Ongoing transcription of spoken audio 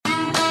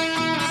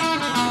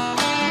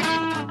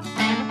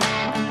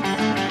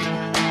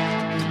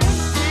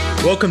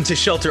Welcome to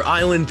Shelter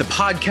Island, the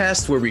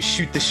podcast where we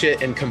shoot the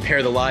shit and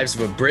compare the lives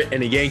of a Brit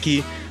and a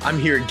Yankee. I'm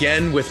here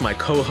again with my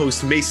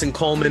co-host Mason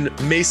Coleman.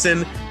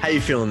 Mason, how you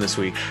feeling this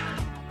week?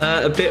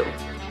 A bit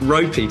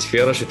ropey, to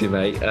be honest with you,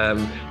 mate.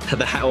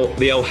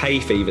 The old hay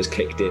fever's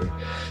kicked in.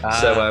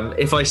 So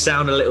if I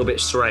sound a little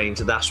bit strange,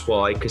 that's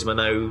why, because my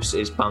nose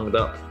is bunged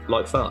up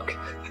like fuck.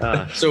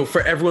 So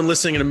for everyone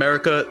listening in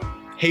America,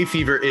 hay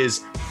fever is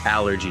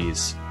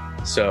allergies.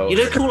 So you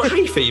don't call it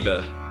hay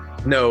fever?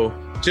 No,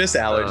 just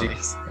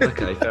allergies. Oh,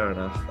 okay, fair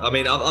enough. I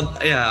mean,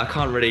 I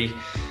can't really.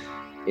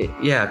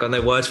 I've got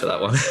no words for that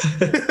one.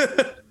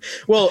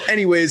 Well,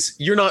 anyways,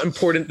 you're not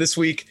important this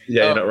week.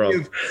 Yeah, you're not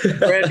wrong. We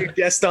have a brand new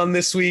guest on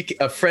this week,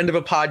 a friend of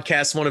a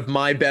podcast, one of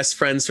my best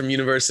friends from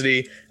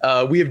university.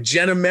 We have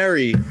Jenna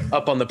Mary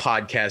up on the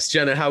podcast.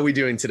 Jenna, how are we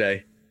doing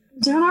today?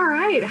 Doing all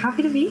right.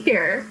 Happy to be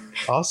here.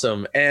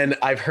 Awesome. And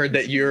I've heard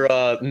that you're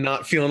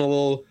not feeling a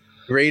little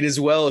great as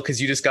well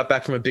because you just got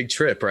back from a big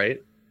trip,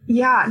 right?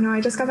 Yeah, no,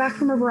 I just got back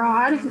from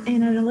abroad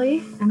in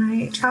Italy, and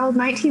I traveled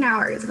 19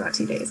 hours about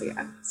 2 days ago.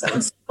 So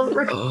I'm still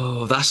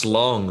Oh, that's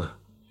long.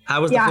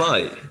 How was the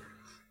flight?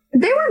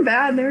 They weren't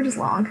bad. They were just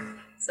long.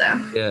 So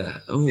yeah.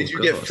 Oh, did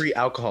you get free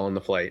alcohol on the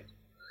flight?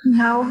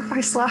 No,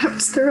 I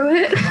slept through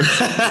it.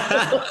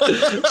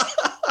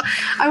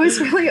 I was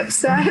really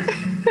upset.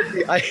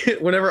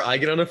 Whenever I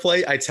get on a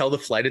flight, I tell the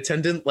flight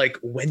attendant, like,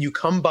 when you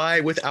come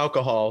by with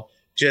alcohol,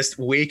 just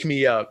wake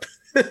me up.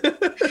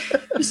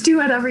 Just do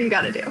whatever you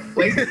got to do.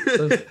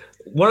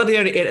 One of the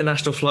only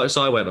international flights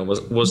I went on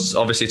was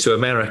obviously to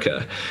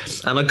America,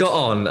 and I got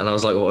on and I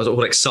was like, I was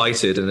all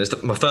excited, and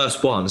it's my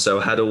first one, so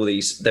I had all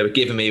these. They were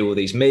giving me all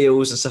these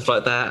meals and stuff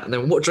like that, and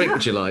then what drink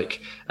would you like?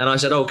 And I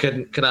said,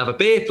 can I have a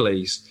beer,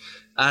 please?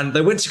 And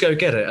they went to go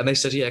get it, and they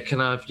said, yeah, can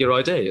I have your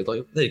ID? I was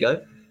like, there you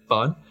go,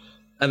 fine.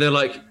 And they're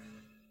like,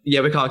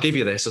 yeah, we can't give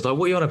you this. I was like,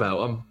 what are you on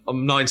about?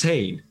 I'm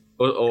 19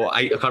 or 8.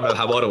 I can't remember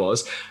how old I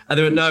was. And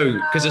they went, no,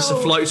 because it's a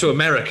flight to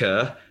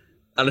America.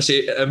 And I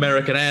see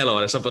American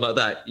airline or something like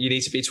that, you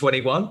need to be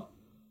 21.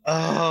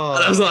 Oh.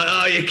 And I was like,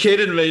 oh, you're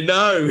kidding me.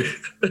 No.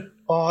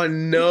 Oh,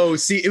 no.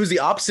 See, it was the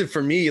opposite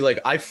for me. Like,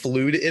 I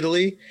flew to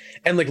Italy,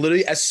 and like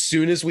literally as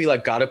soon as we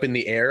like got up in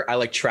the air, I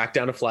like tracked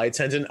down a flight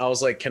attendant. I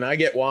was like, can I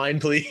get wine,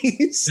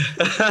 please?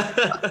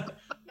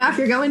 If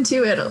you're going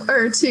to Italy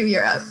or to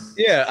Europe.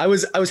 Yeah, I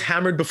was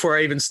hammered before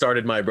I even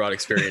started my abroad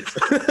experience.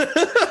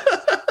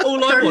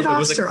 All I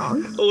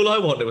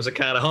wanted was a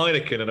can of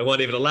Heineken, and I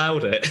wasn't even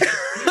allowed it.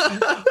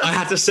 I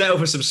had to settle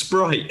for some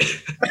Sprite.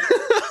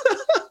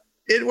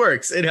 It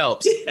works. It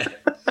helps. Yeah.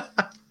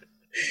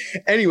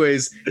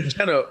 Anyways,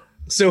 Jenna,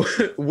 so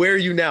where are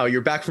you now?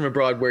 You're back from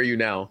abroad. Where are you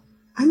now?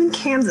 I'm in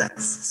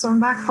Kansas, so I'm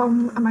back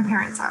home at my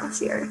parents' house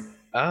here.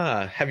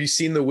 Have you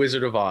seen The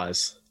Wizard of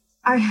Oz?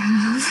 I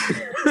have.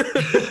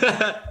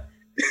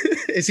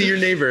 Is he your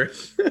neighbor?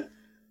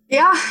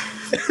 Yeah.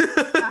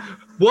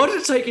 Why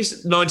did it take you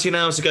 19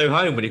 hours to go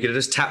home when you could have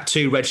just tapped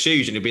 2 red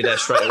shoes and you'd be there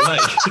straight away?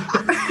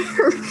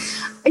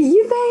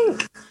 You'd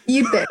think.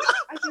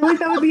 I feel like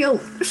that would be a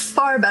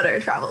far better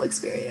travel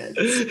experience.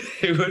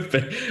 It would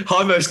be.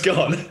 Almost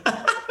gone.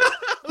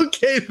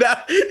 Okay,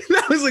 that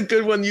was a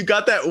good one. You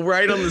got that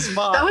right on the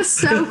spot. That was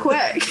so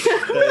quick.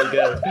 There you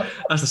go.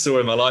 That's the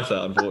story of my life,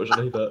 that,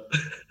 unfortunately. But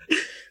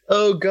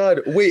oh,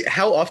 God. Wait,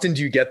 how often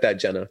do you get that,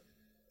 Jenna?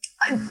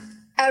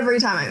 Every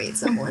time I meet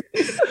someone.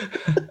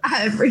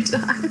 Every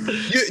time.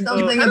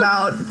 Something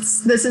about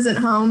this isn't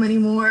home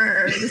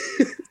anymore.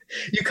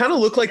 You kind of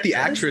look like the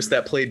actress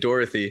that played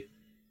Dorothy.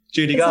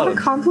 Judy Garland. Is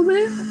that a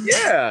compliment?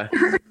 Yeah.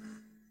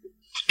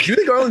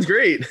 Judy Garland's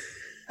great.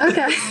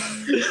 Okay.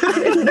 I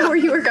didn't know where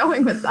you were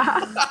going with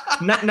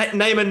that.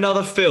 Name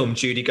another film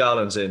Judy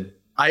Garland's in.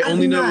 I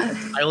only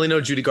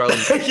know Judy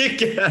Garland. You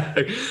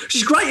go.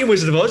 She's great in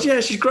Wizard of Oz. Yeah,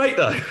 she's great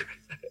though.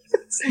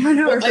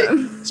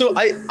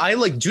 I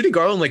like Judy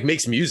Garland like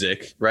makes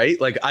music, right?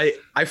 Like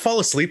I fall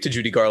asleep to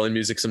Judy Garland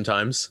music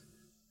sometimes.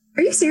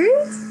 Are you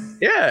serious?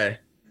 Yeah.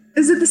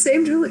 Is it the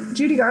same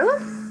Judy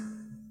Garland?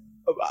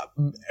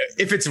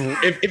 If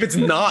it's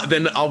not,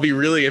 then I'll be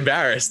really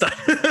embarrassed.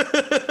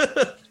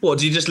 What,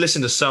 do you just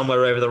listen to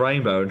Somewhere Over the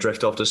Rainbow and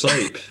drift off to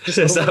sleep?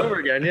 Over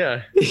again,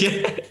 yeah.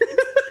 Yeah.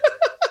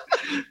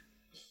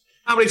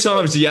 How many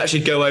times do you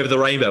actually go over the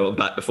rainbow and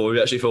back before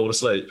you actually fall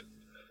asleep?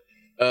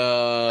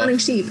 Hunting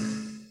sheep.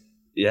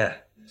 Yeah.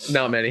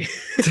 Not many.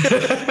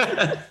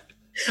 I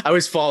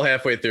always fall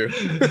halfway through.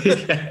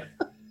 Yeah.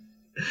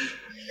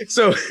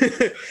 So,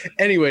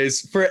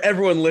 anyways, for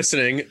everyone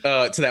listening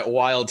to that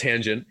wild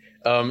tangent,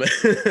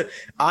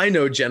 I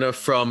know Jenna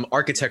from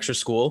architecture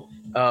school.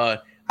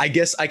 I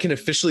guess I can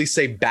officially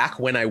say back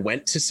when I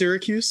went to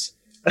Syracuse.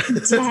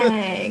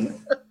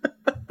 Dang.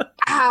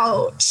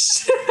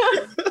 Ouch.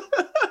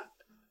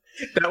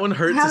 That one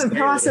hurts. I haven't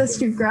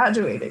processed you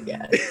graduated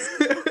yet.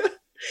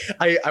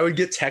 I would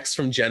get texts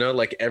from Jenna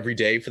like every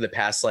day for the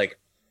past like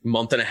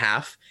month and a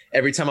half.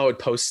 Every time I would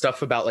post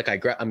stuff about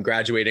like I'm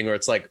graduating, or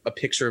it's like a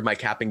picture of my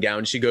cap and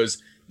gown, she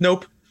goes,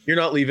 "Nope, you're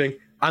not leaving.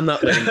 I'm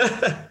not leaving."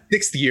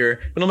 6th year.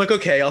 And I'm like,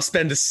 okay, I'll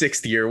spend a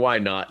 6th year. Why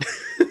not?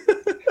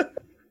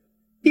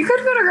 You could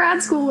go to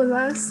grad school with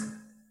us.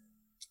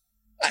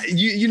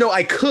 You know,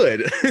 I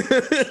could,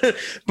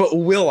 but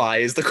will I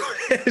is the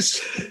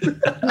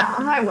question. No,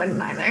 I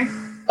wouldn't either.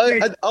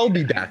 I'll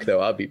be back though.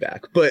 I'll be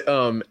back. But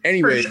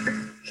anyway,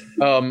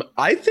 sure.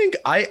 I think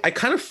I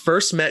kind of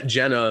first met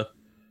Jenna,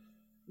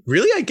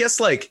 really, I guess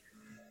like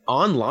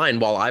online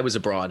while I was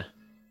abroad.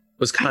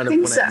 Was kind of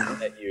when I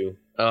met you.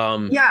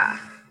 Yeah.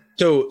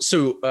 So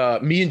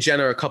me and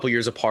Jenna are a couple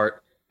years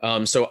apart.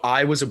 So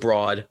I was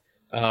abroad,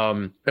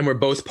 and we're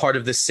both part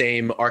of the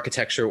same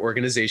architecture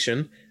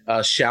organization.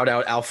 Shout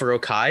out Alpha Rho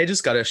Chi.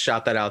 Just got to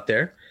shout that out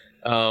there.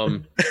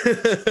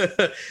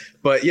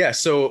 But yeah,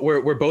 so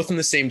we're both in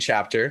the same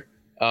chapter.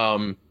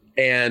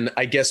 And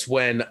I guess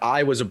when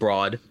I was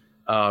abroad,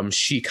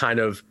 she kind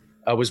of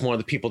was one of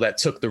the people that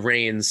took the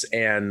reins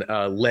and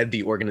led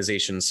the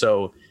organization.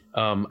 So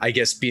I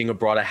guess being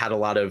abroad, I had a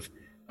lot of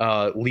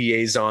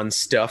liaison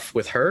stuff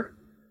with her.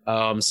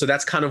 So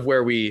that's kind of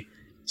where we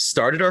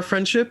started our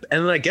friendship.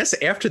 And then I guess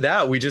after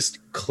that, we just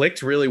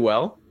clicked really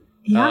well.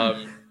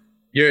 Yeah.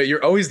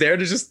 You're always there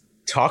to just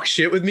talk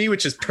shit with me,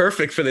 which is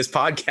perfect for this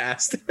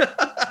podcast.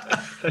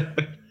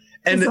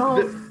 And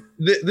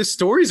the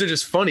stories are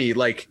just funny.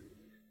 Like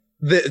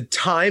the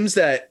times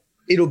that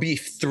it'll be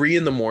 3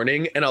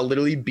 a.m. and I'll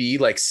literally be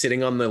like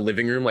sitting on the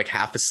living room, like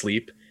half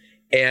asleep,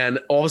 and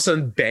all of a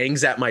sudden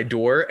bangs at my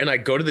door, and I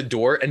go to the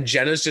door and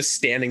Jenna's just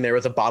standing there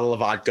with a bottle of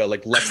vodka,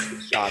 like let's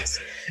take shots.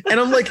 And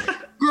I'm like,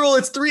 girl,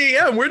 it's 3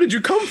 a.m. Where did you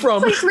come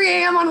from? It's like 3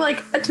 a.m. on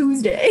like a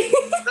Tuesday.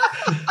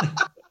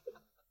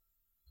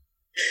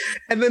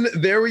 And then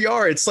there we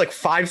are. It's like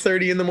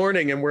 5:30 a.m.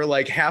 and we're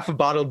like half a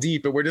bottle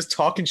deep and we're just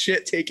talking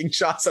shit, taking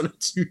shots on a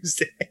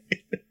Tuesday.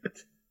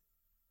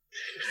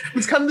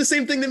 It's kind of the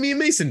same thing that me and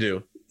Mason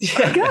do.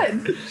 Yeah.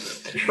 Good.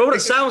 But what it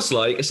sounds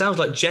like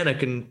Jenna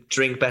can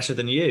drink better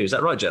than you. Is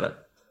that right, Jenna?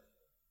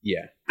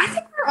 Yeah. I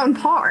think we're on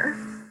par.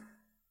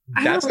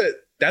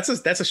 That's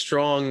a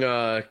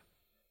strong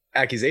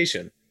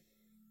accusation.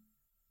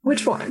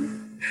 Which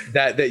one?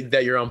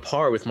 That you're on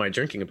par with my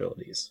drinking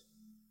abilities.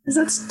 Is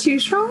that too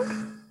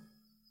strong?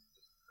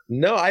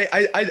 No, I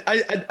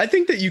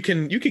think that you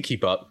could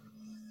keep up.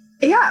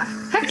 Yeah,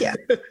 heck yeah.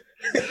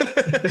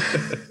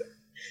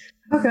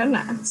 Oh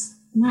goodness.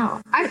 No,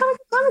 I felt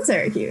fun at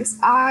Syracuse.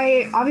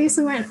 I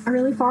obviously went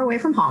really far away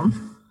from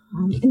home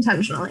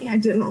intentionally. I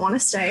didn't want to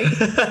stay.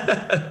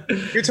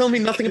 You're telling me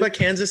nothing about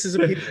Kansas is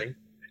appealing.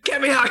 Get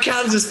me out of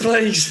Kansas,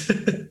 please.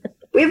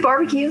 We have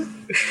barbecue.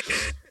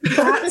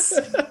 That's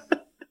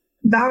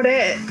about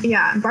it.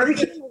 Yeah,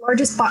 barbecue is the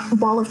largest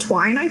ball of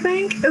twine, I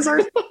think, is our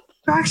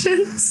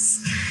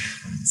attractions.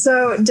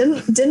 So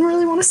didn't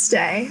really want to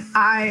stay.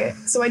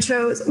 So I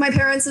chose, my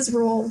parents'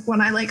 rule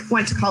when I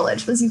went to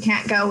college was you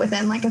can't go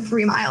within like a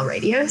 3-mile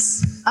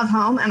radius of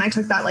home, and I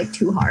took that like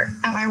to heart,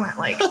 and I went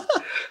like a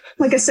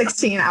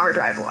 16-hour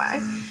drive away.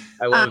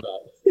 I love that.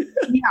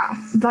 Yeah,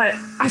 but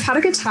I've had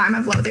a good time.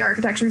 I've loved the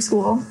architecture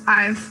school.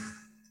 I've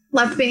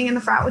loved being in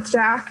the frat with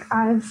Jack.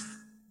 I've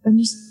been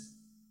just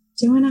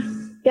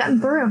getting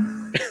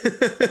through.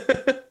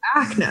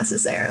 Back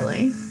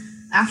necessarily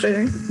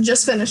after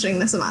just finishing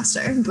the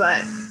semester,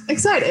 but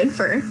excited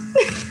for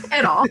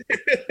it all.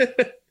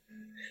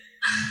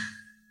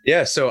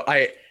 Yeah, so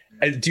I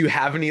do you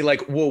have any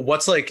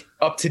what's like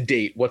up to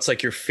date? What's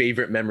like your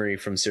favorite memory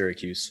from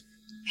Syracuse?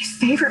 My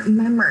favorite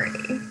memory?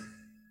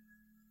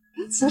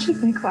 That's such a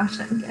big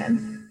question, kid.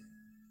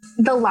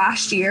 The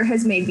last year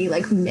has made me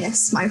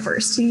miss my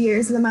first 2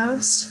 years the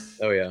most.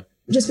 Oh yeah.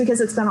 Just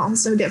because it's been all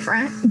so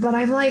different. But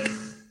I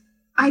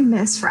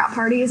miss frat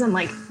parties and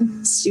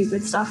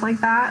stupid stuff like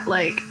that.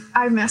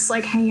 I miss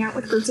hanging out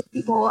with groups of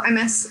people. I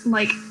miss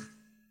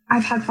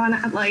I've had fun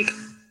at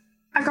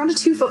I've gone to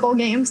 2 football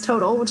games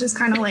total, which is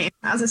kind of lame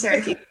as a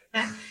Syracuse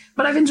student,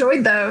 but I've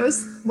enjoyed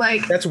those.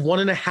 That's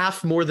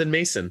 1.5 more than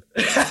Mason.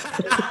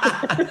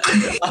 I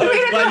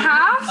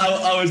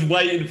was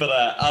waiting for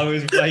that.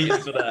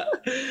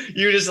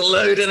 You were just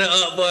loading it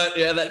up, weren't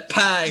you? That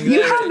pang.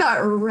 You had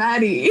that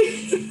ready.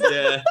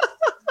 Yeah.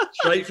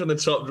 Straight from the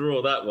top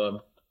drawer, that one.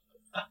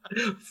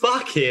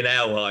 Fucking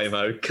hell,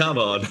 Amiamo. Come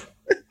on.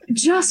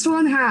 Just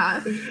 1/2.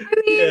 I mean,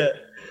 yeah.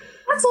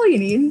 That's all you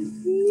need.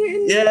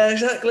 Yeah,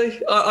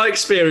 exactly. I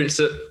experienced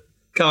it,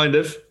 kind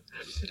of.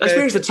 I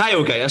experienced the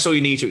tailgate. That's all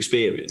you need to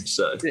experience.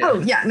 So. Yeah. Oh,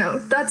 yeah, no,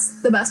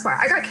 that's the best part.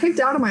 I got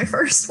kicked out of my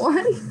first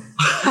one.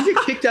 You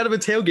get kicked out of a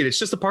tailgate. It's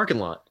just a parking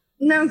lot.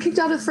 No, kicked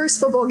out of the first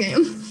football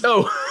game.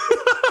 Oh.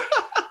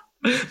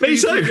 Me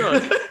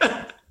too.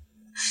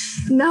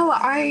 No,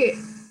 I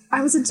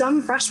was a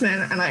dumb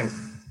freshman, and I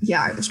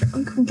was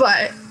drunk,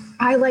 but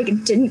I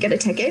didn't get a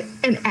ticket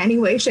in any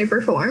way, shape,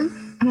 or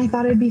form, and I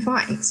thought I'd be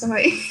fine. So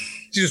you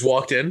just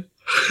walked in?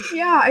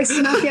 Yeah, I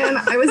snuck in.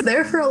 I was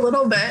there for a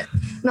little bit,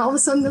 and all of a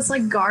sudden this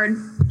guard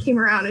came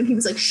around and he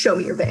was show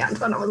me your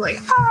band, and I was like,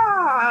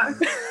 ah.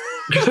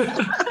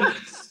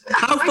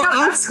 I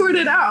got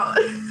escorted out.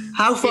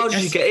 How far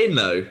did you get in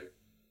though?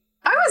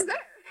 I was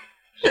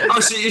there. Oh,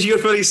 so you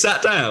fully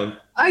sat down?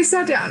 I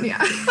sat down,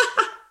 yeah.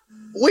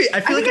 Wait,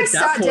 I feel I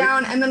sat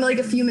down, and then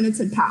a few minutes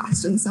had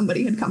passed, and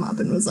somebody had come up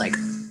and was like,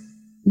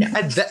 "No."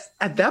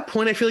 at that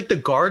point, I feel like the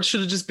guards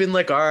should have just been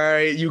like, all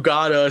right, you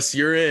got us,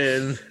 you're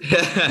in,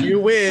 you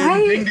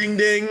win, ding, ding,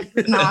 ding.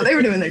 No, they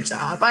were doing their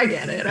job. I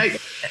get it.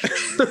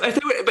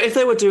 If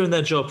they were doing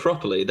their job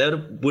properly, they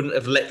wouldn't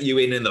have let you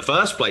in the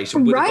first place.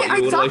 And Right?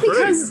 I thought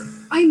because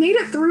I made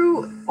it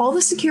through all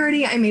the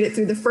security, I made it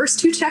through the first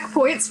 2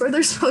 checkpoints where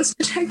they're supposed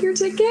to check your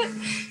ticket.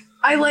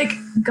 I like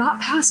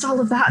got past all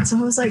of that, so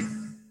I was like,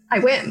 I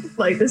win.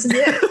 Like, this is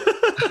it.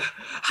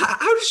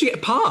 How did you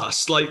get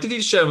past? Like, did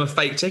you show them a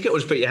fake ticket or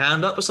just put your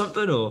hand up or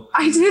something? Or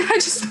I did. I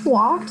just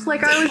walked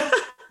like I was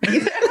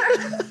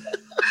there.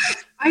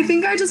 I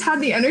think I just had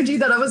the energy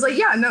that I was like,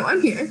 yeah, no,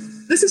 I'm here.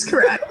 This is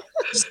correct.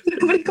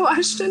 Nobody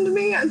questioned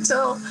me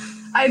until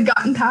I had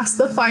gotten past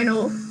the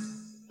final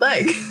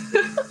leg.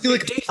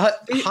 Like,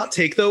 hot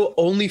take though,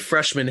 only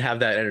freshmen have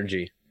that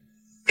energy.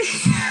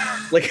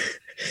 Like,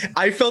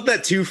 I felt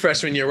that too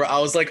freshman year where I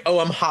was like, oh,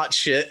 I'm hot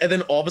shit. And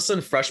then all of a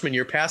sudden freshman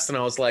year passed and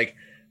I was like,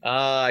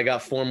 I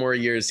got 4 more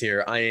years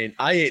here. I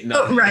ain't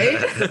no. Oh, right.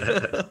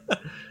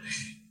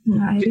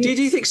 Did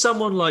you think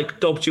someone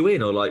like dobbed you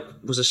in or like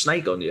was a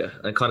snake on you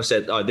and kind of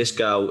said, oh, this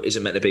girl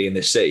isn't meant to be in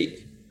this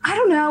seat? I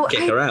don't know.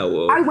 Kick her out?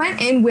 Or? I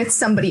went in with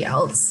somebody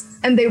else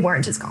and they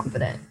weren't as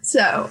confident.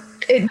 So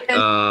it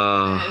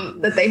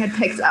that they had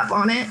picked up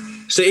on it.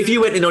 So if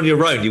you went in on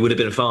your own, you would have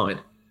been fine.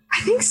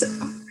 I think so.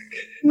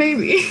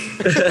 Maybe.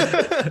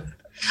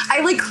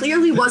 I like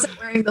clearly wasn't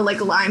wearing the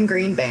like lime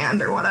green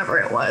band or whatever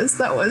it was.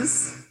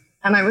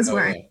 And I was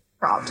wearing a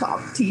crop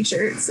top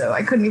t-shirt, so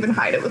I couldn't even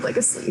hide it with like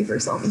a sleeve or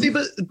something. See,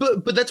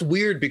 but that's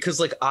weird because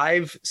like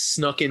I've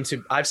snuck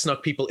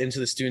people into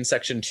the student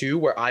section too,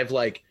 where I've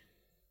like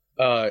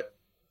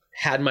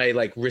had my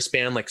like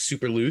wristband like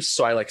super loose,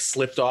 so I like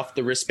slipped off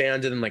the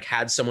wristband and then like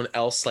had someone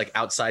else like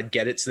outside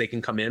get it so they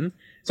can come in.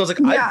 So I was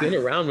like, I've been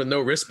around with no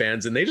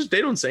wristbands and they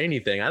don't say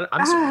anything. I'm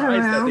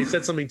surprised that they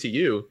said something to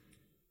you.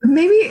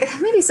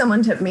 Maybe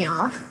someone tipped me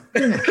off.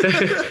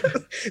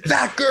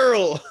 That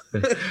girl.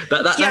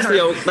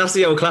 That's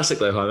the old classic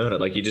though, isn't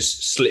it? Like you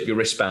just slip your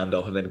wristband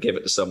off and then give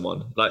it to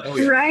someone. Like,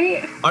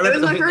 right? It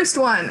was my first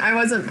one. I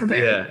wasn't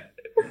prepared.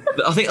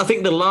 Yeah. I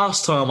think the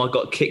last time I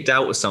got kicked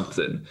out with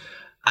something,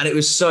 and it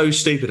was so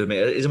stupid of me.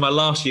 It was in my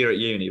last year at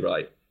uni,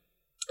 right?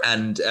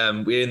 And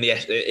we're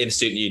in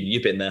student union.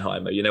 You've been there,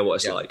 Jaime. You know what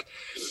it's like.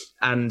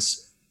 And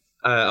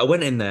I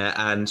went in there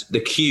and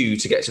the queue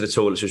to get to the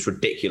toilets was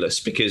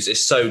ridiculous because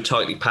it's so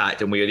tightly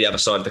packed and we're at the other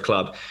side of the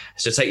club.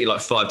 So it'd take you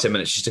like 5-10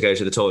 minutes just to go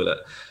to the toilet.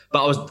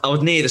 But I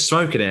was near the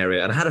smoking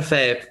area and I had a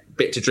fair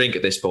bit to drink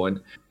at this point.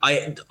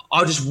 I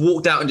just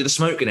walked out into the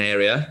smoking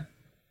area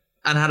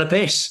and had a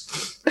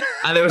piss.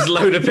 And there was a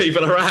load of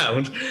people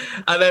around.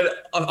 And then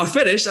I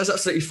finished, I was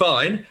absolutely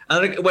fine.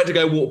 And I went to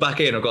go walk back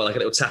in. I got like a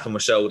little tap on my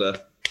shoulder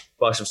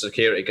by some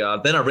security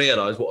guard. Then I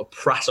realised what a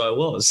prat I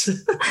was.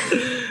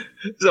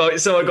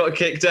 So I got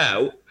kicked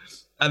out,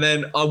 and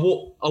then I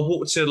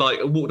walked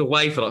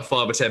away for like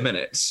 5 or 10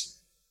 minutes,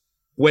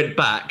 went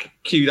back,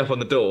 queued up on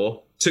the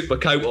door, took my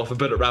coat off and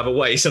put it around my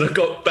waist, and I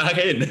got back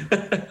in.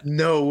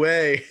 No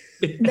way.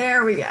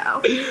 There we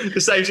go. The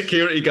same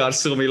security guard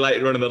saw me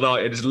later on in the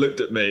night and just looked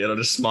at me, and I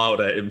just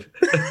smiled at him.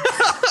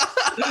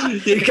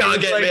 You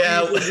can't get me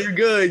out. You're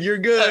good. You're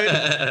good.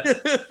 I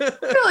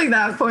feel like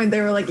that point they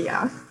were like,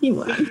 yeah, he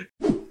won.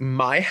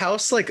 My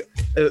house, like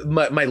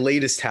my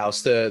latest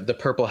house, the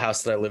purple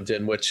house that I lived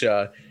in, which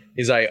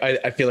is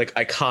I feel like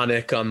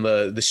iconic on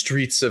the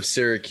streets of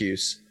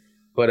Syracuse.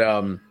 But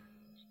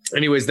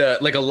anyways,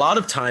 like a lot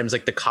of times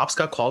like the cops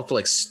got called for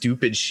like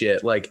stupid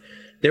shit. Like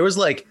there was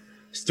like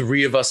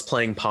 3 of us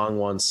playing Pong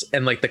once,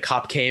 and like the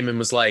cop came and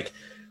was like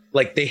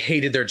they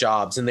hated their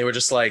jobs and they were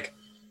just like,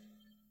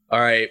 all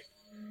right,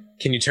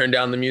 can you turn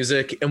down the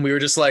music? And we were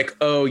just like,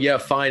 oh yeah,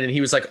 fine. And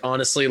he was like,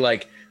 honestly,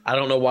 like, I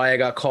don't know why I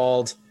got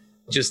called.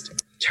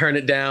 Just turn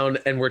it down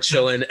and we're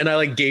chilling. And I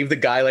like gave the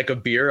guy like a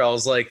beer. I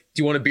was like,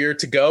 do you want a beer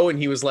to go? And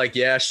he was like,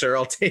 yeah, sure,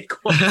 I'll take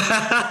one.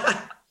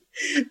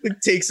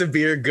 Takes a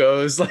beer,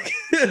 goes like,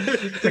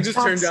 we just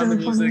turned down the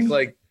music. Funny.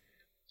 Like,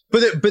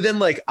 but then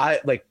like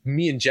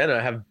me and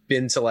Jenna have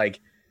been to like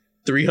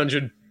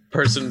 300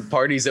 person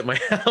parties at my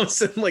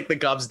house, and like the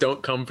cops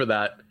don't come for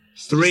that.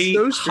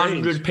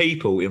 300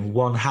 people in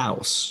one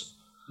house.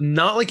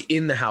 Not like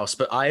in the house,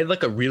 but I had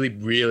like a really,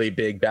 really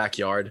big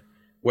backyard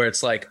where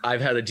it's like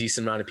I've had a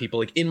decent amount of people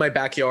like in my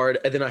backyard,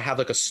 and then I have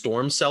like a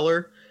storm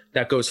cellar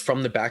that goes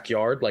from the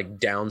backyard like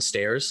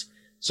downstairs.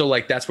 So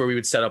like that's where we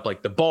would set up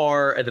like the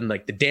bar, and then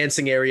like the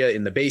dancing area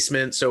in the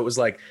basement. So it was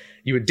like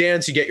you would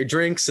dance, you get your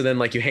drinks, and then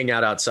like you hang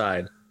out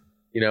outside,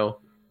 you know?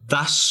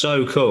 That's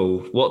so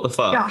cool. What the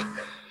fuck? Yeah.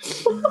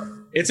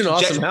 It's an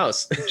awesome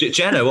house.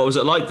 Jenna, what was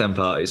it like then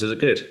parties? Was it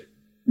good?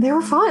 They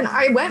were fun.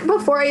 I went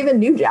before I even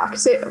knew Jack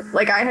too.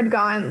 Like I had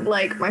gone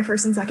like my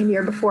first and second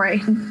year before I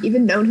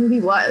even known who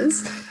he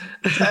was.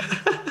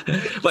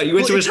 Wait, you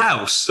went to his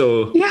house?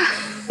 Or yeah.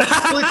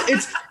 Well,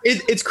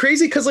 it's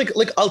crazy because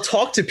like I'll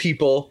talk to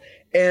people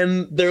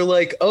and they're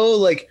like, oh,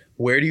 like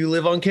where do you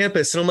live on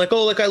campus? And I'm like,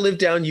 oh, like I live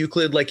down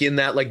Euclid, like in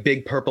that like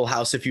big purple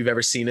house if you've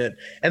ever seen it.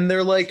 And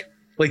they're like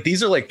like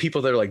these are like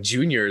people that are like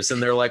juniors,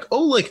 and they're like,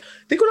 oh, like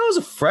I think when I was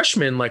a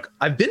freshman, like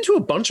I've been to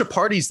a bunch of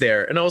parties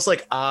there, and I was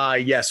like,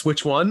 yes,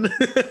 which one?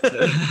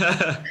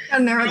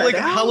 And they're like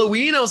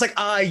Halloween. I was like,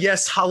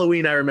 yes,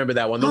 Halloween. I remember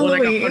that one. The one I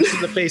got punched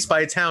in the face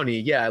by a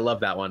townie. Yeah, I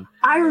love that one.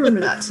 I remember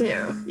that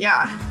too.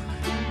 Yeah.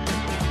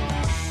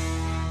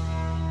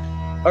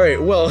 All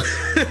right. Well,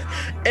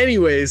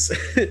 anyways,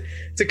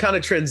 to kind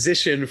of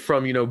transition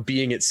from,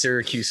 being at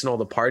Syracuse and all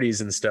the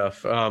parties and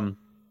stuff,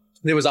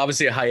 there was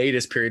obviously a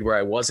hiatus period where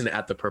I wasn't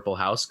at the Purple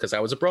House because I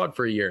was abroad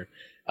for a year.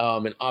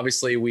 And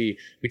obviously we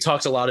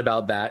talked a lot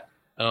about that.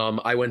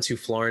 I went to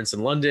Florence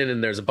and London,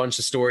 and there's a bunch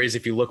of stories.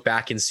 If you look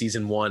back in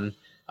season 1,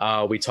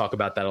 we talk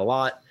about that a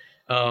lot.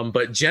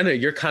 But Jenna,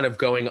 you're kind of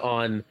going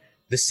on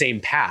the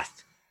same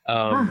path.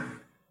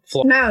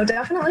 No,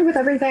 definitely with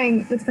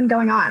everything that's been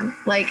going on.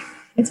 Like,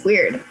 it's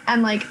weird.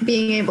 And like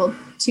being able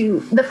to,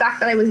 the fact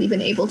that I was even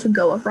able to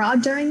go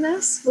abroad during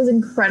this was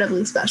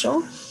incredibly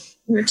special,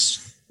 which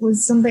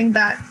was something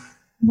that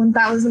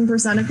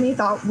 1000% of me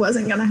thought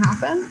wasn't going to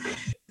happen.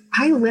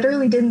 I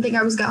literally didn't think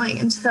I was going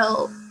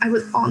until I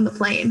was on the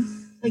plane.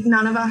 Like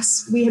none of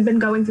us, we had been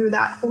going through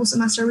that whole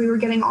semester. We were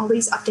getting all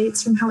these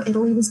updates from how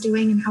Italy was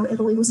doing and how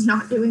Italy was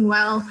not doing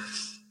well.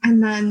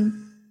 And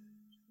then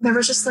there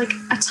was just like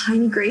a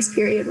tiny grace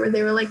period where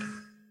they were like,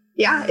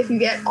 yeah, if you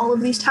get all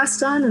of these tests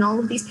done and all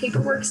of these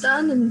paperworks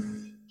done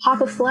and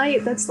hop a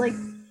flight that's like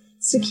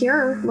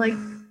secure, like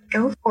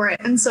go for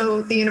it. And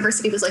so the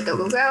university was like, go,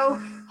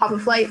 hop a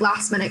flight.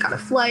 Last minute got a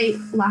flight.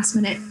 Last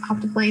minute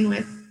hopped a plane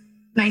with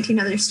 19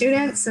 other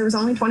students. There was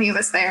only 20 of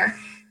us there.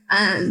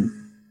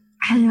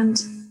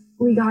 And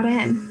we got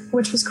in,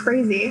 which was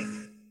crazy.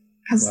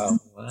 Because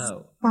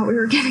thought we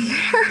were getting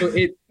there. So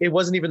it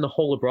wasn't even the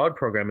whole abroad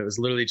program. It was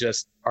literally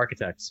just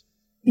architects.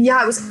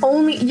 Yeah, it was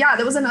only, that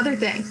was another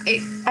thing.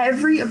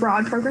 Every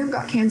abroad program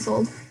got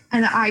canceled.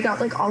 And I got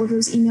like all of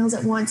those emails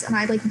at once, and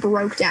I like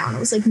broke down. I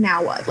was like,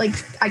 now what? Like,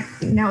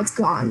 now it's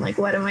gone. Like,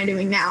 what am I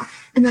doing now?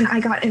 And then I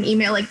got an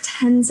email like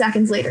 10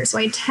 seconds later. So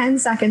I had 10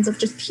 seconds of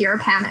just pure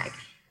panic.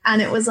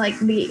 And it was like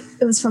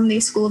it was from the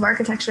School of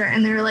Architecture.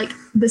 And they were like,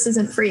 this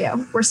isn't for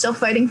you. We're still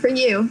fighting for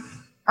you.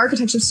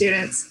 Architecture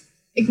students,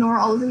 ignore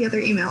all of the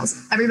other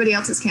emails. Everybody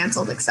else is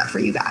canceled except for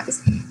you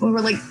guys. And we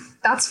were like,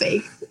 that's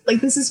fake. Like,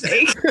 this is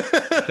fake.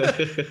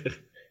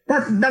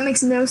 that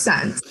makes no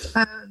sense.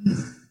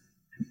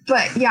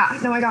 But yeah,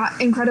 no, I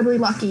got incredibly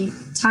lucky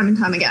time and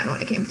time again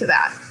when it came to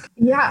that.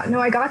 Yeah, no,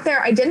 I got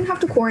there. I didn't have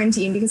to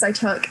quarantine because I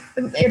took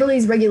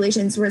Italy's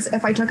regulations was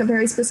if I took a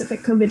very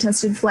specific COVID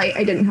tested flight,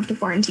 I didn't have to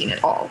quarantine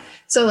at all.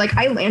 So like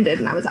I landed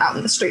and I was out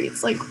in the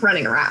streets, like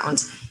running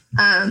around,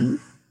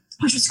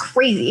 which was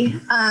crazy.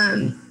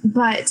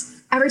 But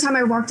every time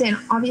I walked in,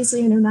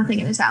 obviously I know nothing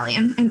in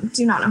Italian and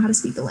do not know how to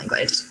speak the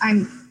language.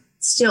 I'm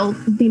still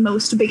the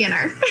most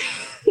beginner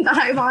that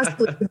I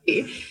possibly could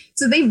be.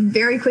 So they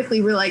very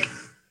quickly were like,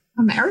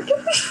 American?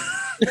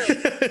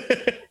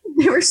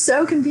 They were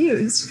so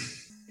confused.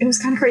 It was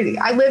kind of crazy.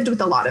 I lived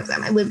with a lot of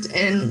them. I lived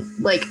in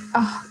like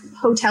a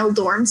hotel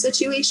dorm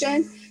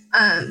situation,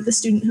 the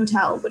student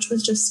hotel, which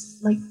was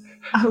just like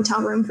a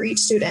hotel room for each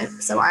student.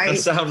 So that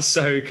sounds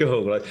so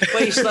cool. Like,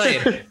 where are you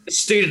staying?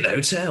 Student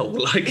hotel.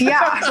 Like,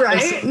 yeah,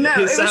 right. No,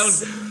 it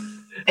sounds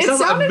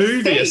like a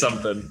movie fake. Or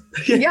something.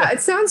 Yeah,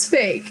 it sounds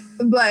fake,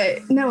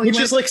 but no. Which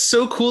is like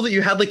so cool that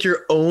you had like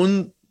your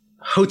own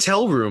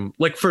hotel room,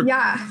 like for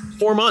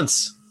 4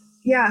 months.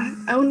 Yeah,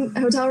 own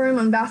hotel room,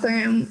 own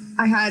bathroom.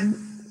 I had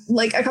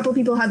like a couple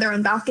people had their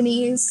own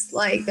balconies.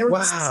 Like there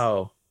were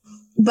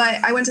but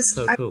I went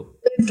to I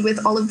lived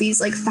with all of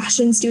these like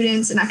fashion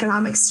students and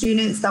economics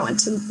students that went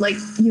to like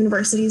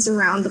universities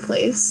around the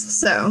place.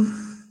 So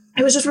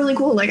it was just really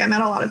cool. Like I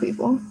met a lot of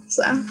people.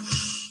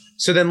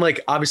 So then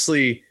like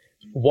obviously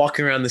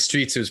walking around the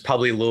streets, it was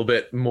probably a little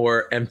bit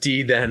more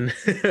empty than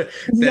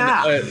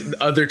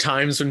other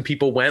times when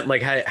people went.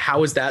 Like how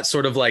was that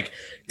sort of like,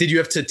 did you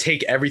have to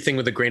take everything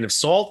with a grain of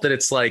salt that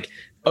it's like,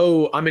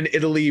 oh, I'm in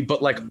Italy,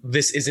 but like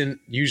this isn't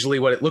usually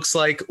what it looks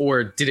like?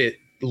 Or did it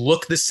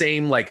look the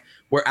same? Like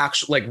were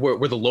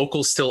the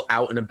locals still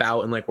out and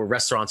about and like were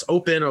restaurants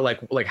open, or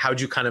like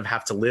how'd you kind of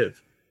have to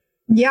live?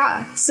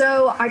 Yeah,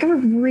 so I got a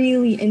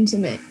really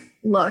intimate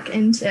look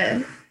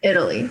into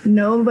Italy.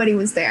 Nobody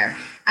was there.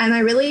 And I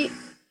really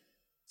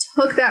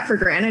took that for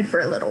granted for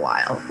a little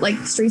while. Like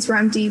the streets were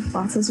empty,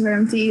 plazas were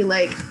empty,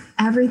 like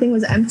everything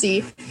was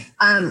empty.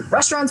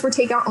 Restaurants were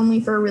takeout only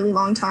for a really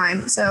long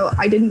time. So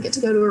I didn't get to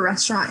go to a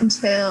restaurant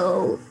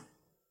until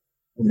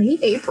late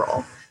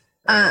April.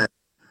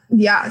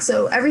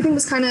 So everything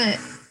was kind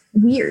of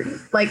weird,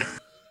 like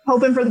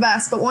hoping for the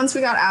best. But once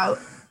we got out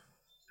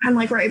and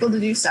like were able to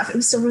do stuff, it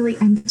was still really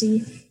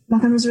empty.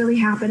 Nothing was really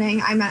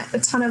happening. I met a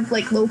ton of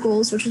like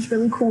locals, which was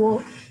really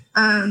cool.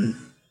 And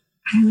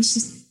it was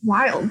just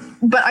wild,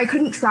 but I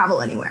couldn't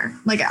travel anywhere.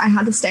 Like I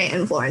had to stay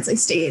in Florence. I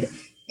stayed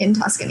in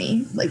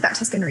Tuscany, like that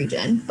Tuscan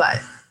region,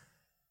 but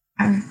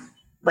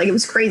it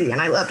was crazy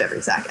and I loved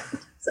every second.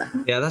 So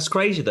yeah, that's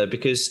crazy though,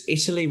 because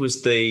Italy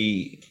was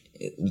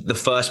the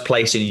first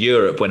place in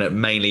Europe when it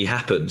mainly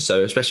happened.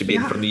 So especially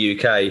being from the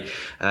UK,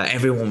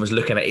 everyone was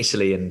looking at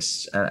Italy and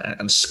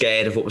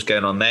scared of what was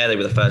going on there. They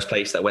were the first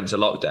place that went to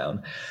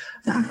lockdown.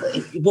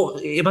 Exactly.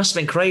 It must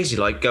have been crazy,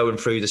 like going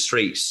through the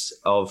streets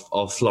of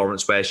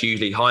Florence, where it's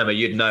usually Jaime,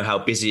 you'd know how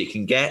busy it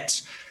can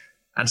get,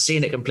 and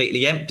seeing it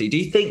completely empty. Do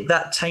you think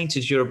that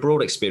tainted your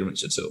abroad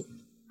experience at all?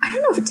 I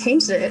don't know if it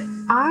tainted it.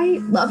 I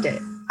loved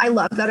it. I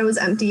loved that it was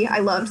empty. I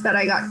loved that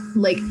I got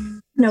like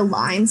no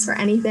lines for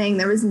anything.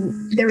 There was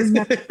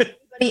nothing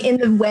in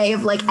the way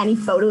of like any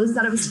photos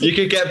that I was taking. You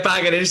could get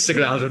back on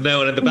Instagram with no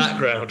one in the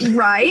background.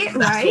 Right.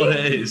 That's what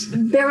it is.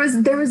 There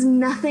was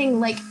nothing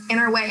like in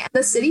our way.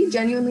 The city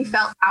genuinely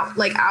felt out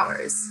like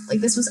ours. Like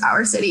this was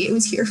our city. It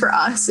was here for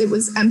us. It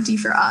was empty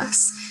for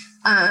us.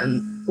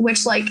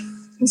 Which like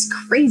was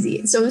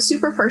crazy. So it was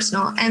super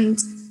personal. And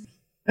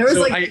there was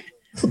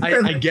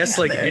I guess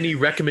like any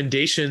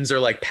recommendations or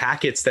like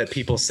packets that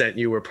people sent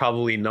you were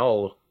probably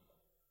null.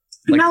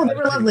 Like, no, they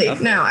were lovely.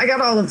 No, I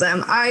got all of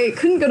them. I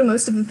couldn't go to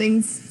most of the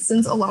things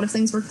since a lot of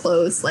things were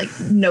closed, like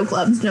no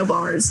clubs, no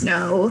bars,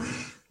 no...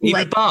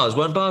 Even bars?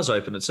 Weren't bars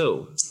open at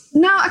all?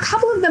 No, a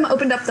couple of them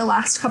opened up the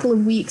last couple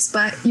of weeks,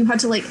 but you had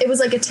to like, it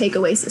was like a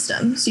takeaway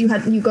system. So you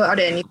got in, you got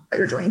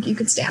your drink, you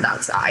could stand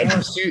outside.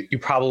 You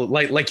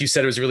probably, like you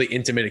said, it was a really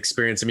intimate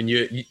experience. I mean,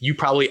 you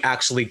probably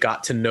actually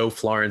got to know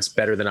Florence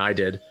better than I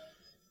did.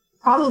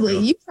 Probably.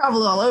 You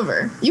traveled all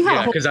over.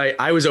 Because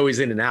I was always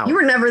in and out. You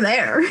were never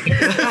there.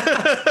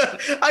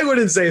 I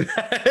wouldn't say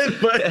that,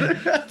 but...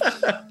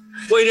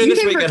 What are you doing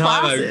this weekend,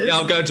 Jaime? Yeah,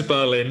 I'm going to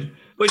Berlin.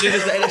 What are you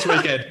doing this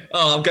weekend?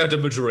 Oh, I'm going to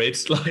Madrid.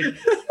 Like,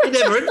 you're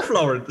never in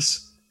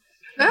Florence.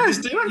 No,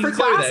 you went for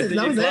classes.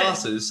 That was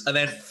classes, and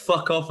then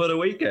fuck off for the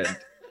weekend.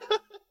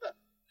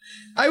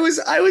 I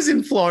was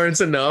in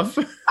Florence enough.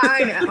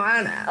 I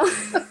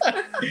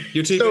know.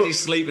 You're too busy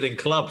sleeping in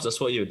clubs.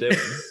 That's what you were doing.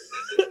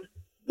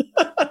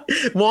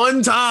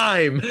 One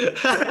time.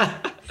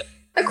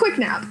 A quick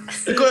nap.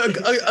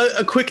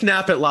 A quick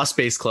nap at Lost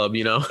Space Club,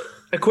 you know?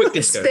 A quick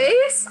disco.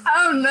 Space?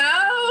 Oh,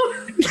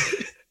 no.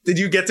 Did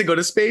you get to go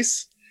to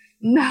space?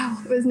 No,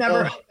 it was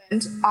never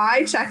opened.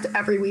 I checked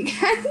every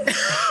weekend.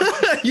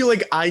 You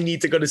like, I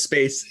need to go to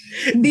space.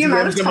 The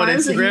amount of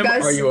times that you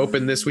guys... Are you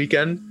open this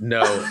weekend?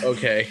 No.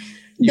 Okay.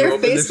 Their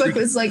Facebook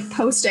was like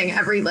posting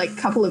every like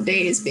couple of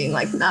days being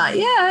like, not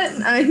yet.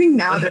 And I think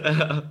now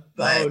they're...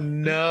 But oh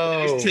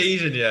no. He's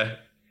teasing you.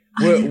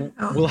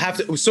 We'll have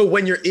to. So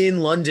when you're in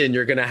London,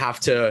 you're going to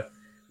have to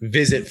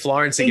visit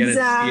Florence again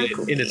and see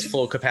it in its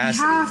full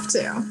capacity. You have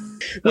to.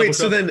 Wait,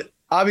 so then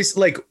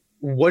obviously, like,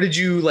 what did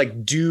you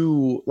like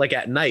do like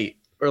at night,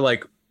 or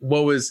like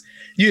what was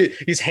you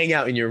just hang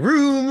out in your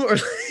room, or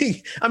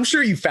like, I'm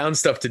sure you found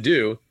stuff to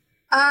do.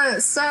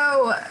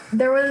 So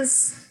there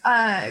was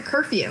a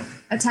curfew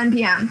at 10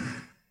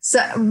 p.m.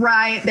 So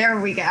right there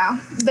we go.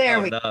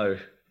 There we go.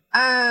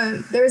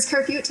 There was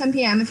curfew at 10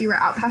 p.m. If you were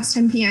out past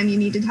 10 p.m., you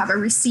needed to have a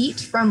receipt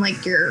from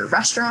like your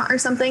restaurant or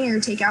something, or your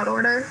takeout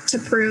order, to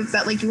prove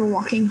that like you were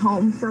walking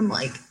home from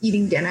like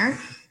eating dinner,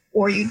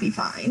 or you'd be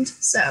fined.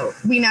 So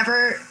we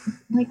never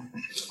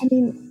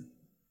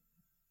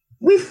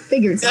we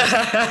figured something.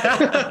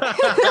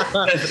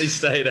 Definitely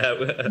stayed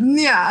out.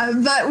 Yeah,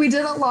 but we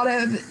did a lot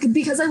of,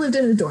 because I lived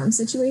in a dorm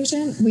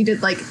situation, we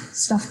did like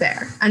stuff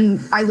there,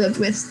 and I lived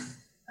with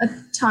a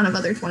ton of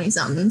other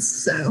 20-somethings,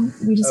 so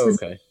we just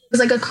it was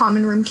like a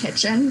common room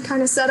kitchen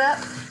kind of setup.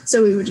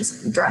 So we would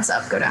just dress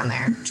up, go down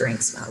there,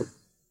 drink, smoke,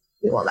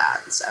 do all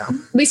that. So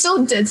we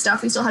still did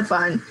stuff. We still had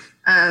fun.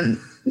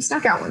 We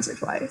snuck out once or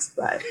twice,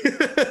 but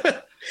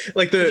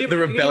like the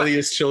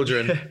rebellious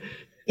children.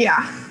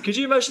 Yeah. Could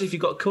you imagine if you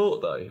got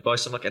caught though by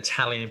some like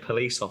Italian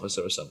police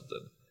officer or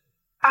something?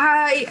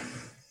 I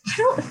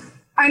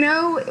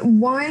know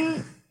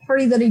one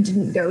party that I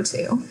didn't go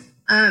to.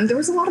 There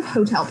was a lot of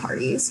hotel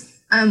parties.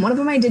 One of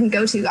them I didn't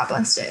go to got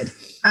busted.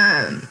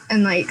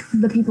 And like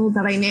the people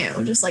that I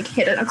knew just like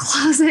hid in a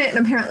closet, and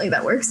apparently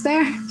that works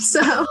there. So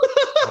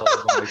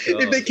oh my God.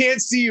 If they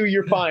can't see you,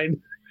 you're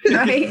fine.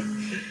 Right.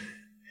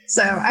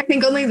 So I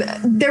think only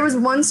there was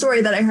one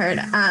story that I heard,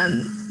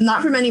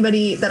 not from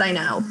anybody that I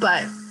know,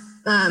 but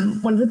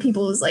one of the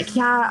people was like,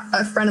 yeah,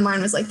 a friend of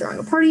mine was like throwing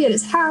a party at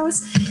his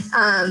house,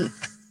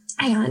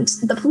 and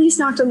the police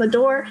knocked on the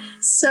door.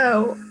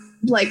 So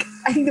like,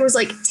 I think there was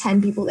like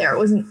 10 people there. It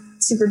wasn't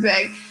super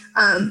big.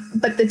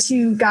 But the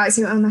two guys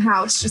who owned the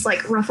house just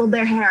like ruffled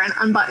their hair and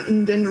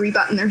unbuttoned and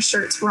rebuttoned their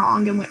shirts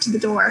wrong and went to the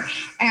door.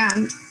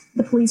 And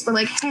the police were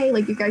like, hey,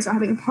 like, you guys are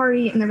having a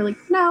party. And they were like,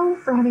 no,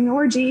 we're having an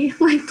orgy.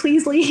 Like,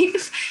 please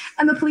leave.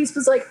 And the police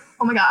was like,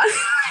 oh my God.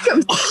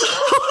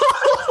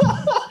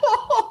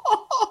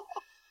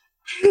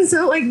 And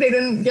so like they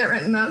didn't get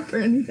written up or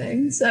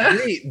anything. So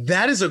great.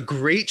 That is a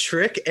great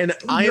trick, and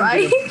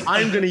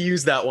I'm gonna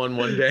use that one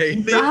day.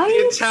 The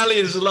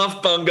Italians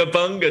love bunga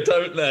bunga,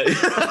 don't they?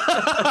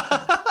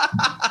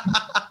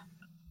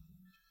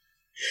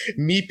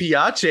 Mi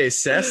piace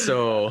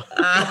sesso.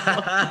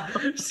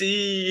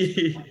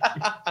 See.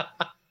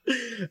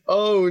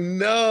 Oh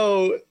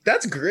no,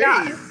 that's great.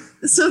 Yeah.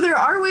 So there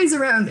are ways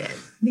around it.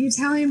 The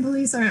Italian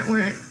police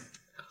weren't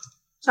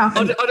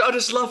shopping. I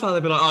just love how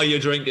they'd be like, "Oh, you're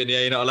drinking,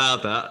 yeah, you're not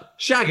allowed that.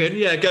 Shagging,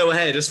 yeah, go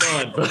ahead, it's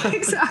fine."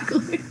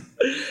 Exactly.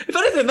 If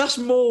anything, that's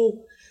more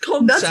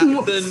contact That's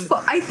more. than.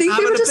 I think they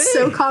having were a just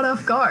so beer. caught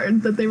off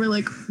guard that they were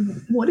like,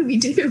 "What do we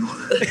do?"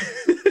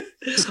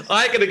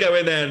 I ain't gonna go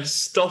in there and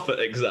stop it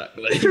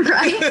exactly.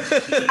 Right?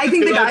 I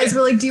think the guys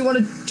were like, "Do you want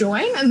to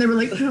join?" And they were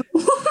like, "No."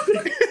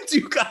 Do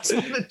you guys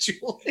want to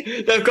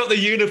join? They've got the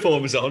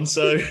uniforms on,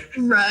 so.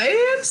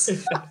 Right?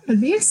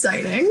 That'd be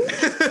exciting.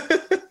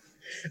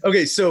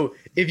 Okay, so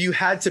if you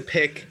had to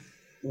pick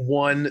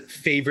one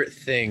favorite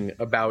thing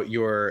about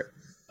your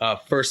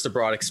first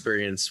abroad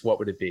experience, what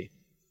would it be?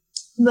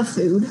 The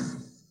food,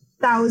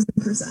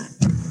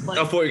 1,000%. I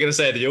thought you were going to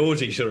say the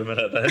orgy for a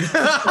minute then.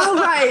 Oh,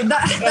 right.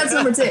 That's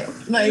number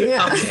 2. Like,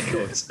 yeah. Oh, of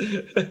course.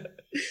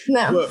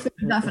 No, food,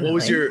 definitely.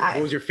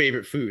 What was your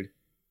favorite food?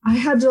 I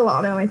had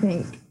gelato, I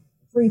think,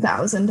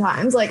 3,000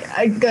 times, like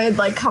a good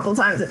couple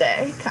times a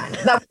day, kind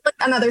of. That was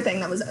another thing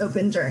that was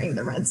open during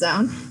the red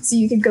zone. So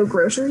you could go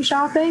grocery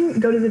shopping,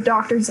 go to the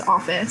doctor's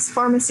office,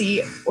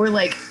 pharmacy, or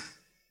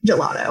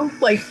gelato.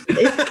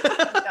 It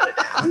got it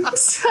down.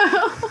 So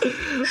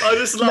I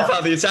just love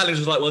how the Italians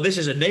was like, well, this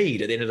is a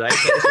need at the end of the day.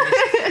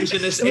 It's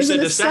it was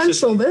an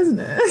essential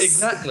business.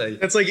 Exactly.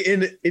 That's like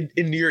in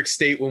New York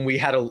State when we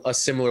had a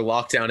similar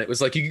lockdown. It was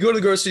like you could go to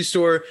the grocery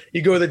store,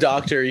 you go to the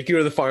doctor, you could go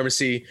to the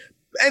pharmacy,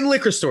 and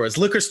liquor stores.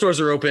 Liquor stores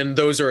are open.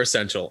 Those are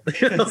essential.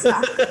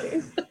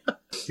 Exactly.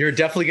 You're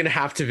definitely going to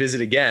have to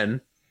visit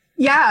again.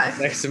 Yeah.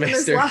 Next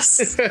semester.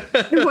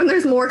 When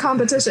there's more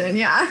competition,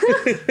 yeah.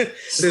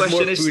 There's more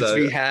foods to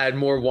be had,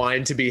 more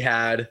wine to be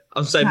had.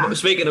 I'm saying,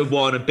 speaking of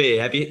wine and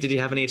beer, did you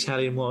have any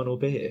Italian wine or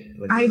beer?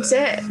 I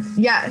did.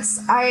 Yes.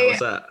 How was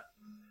that?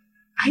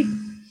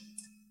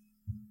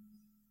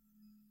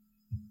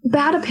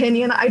 Bad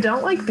opinion. I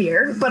don't like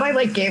beer, but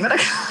I gave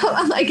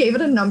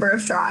it a number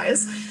of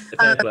tries.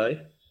 Fair play.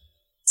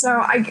 So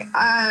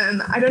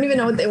I don't even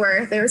know what they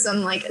were. They were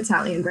some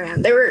Italian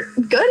brand. They were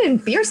good in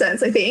beer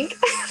sense, I think.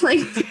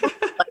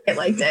 I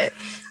liked it.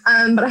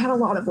 But I had a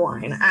lot of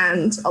wine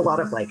and a lot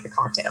of a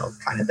cocktail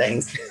kind of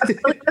things. I feel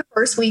the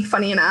first week,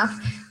 funny enough,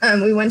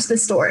 we went to the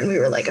store and we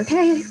were like,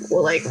 okay,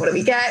 well, what do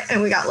we get?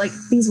 And we got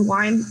this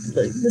wine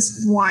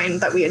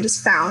that we had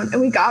just found.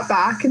 And we got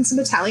back and some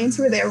Italians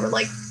who were there were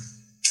like,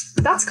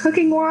 that's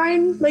cooking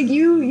wine.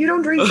 You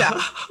don't drink that.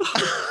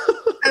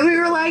 And we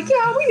were like,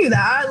 yeah, we knew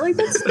that.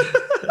 That's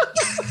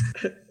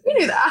we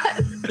knew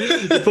that.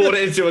 You poured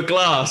it into a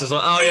glass. It's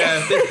like, oh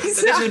yeah,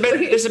 this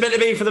is meant to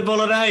be for the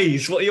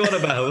bolognese. What are you on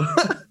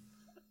about?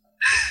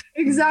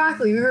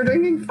 Exactly. We were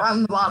drinking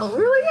from the bottle.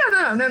 We were like,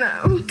 yeah,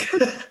 no.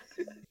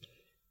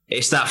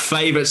 It's that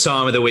favourite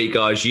time of the week,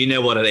 guys. You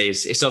know what it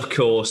is. It's, of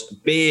course,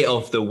 beer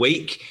of the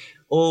week.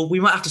 Or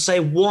we might have to say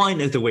wine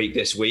of the week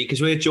this week,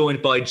 because we're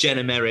joined by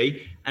Jenna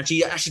Merry, and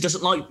she actually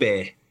doesn't like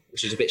beer,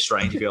 which is a bit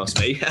strange if you ask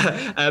me.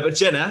 But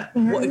Jenna,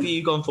 what have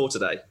you gone for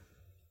today?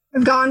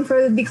 I've gone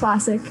for the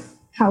classic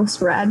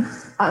house red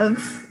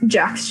of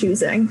Jack's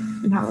choosing,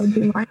 and that would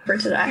be mine for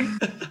today.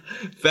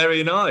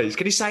 Very nice.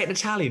 Can you say it in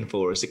Italian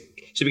for us?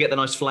 Should we get the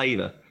nice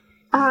flavour?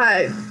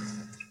 El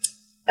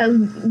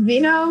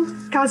Vino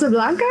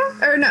Casablanca?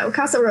 Or no,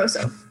 Casa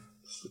Rosso.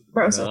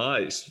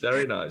 Nice.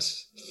 Very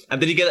nice. And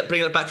did you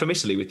bring it back from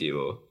Italy with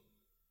you, or?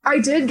 I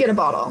did get a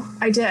bottle.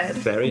 I did.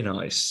 Very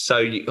nice.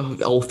 So,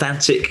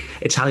 authentic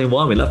Italian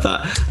wine. We love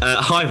that.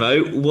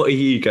 Jaimo, what are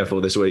you going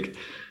for this week?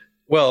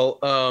 Well,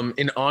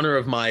 in honor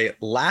of my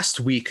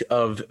last week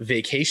of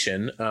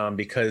vacation,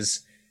 because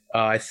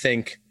I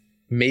think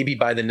maybe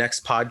by the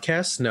next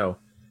podcast,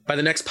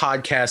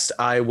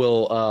 I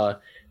will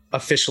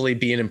officially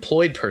be an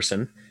employed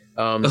person.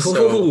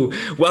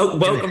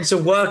 Welcome to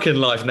working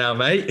life now,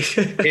 mate.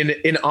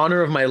 in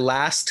honor of my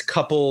last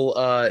couple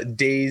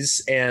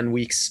days and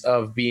weeks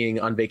of being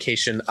on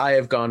vacation, I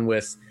have gone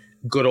with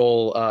good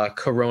old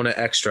Corona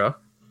Extra.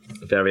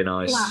 Very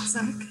nice.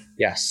 Classic.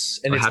 Yes,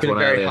 and it's been a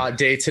very hot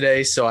day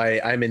today, so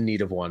I'm in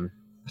need of one.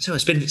 So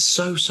it's been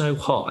so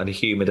hot and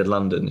humid in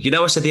London.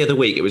 I said the other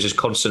week it was just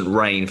constant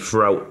rain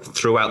throughout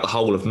the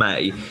whole of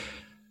May.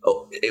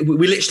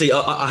 We literally,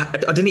 I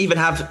didn't even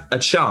have a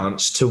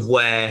chance to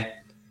wear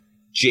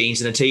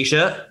jeans and a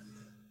t-shirt,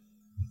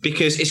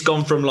 because it's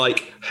gone from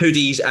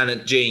hoodies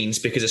and jeans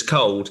because it's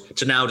cold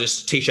to now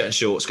just t-shirt and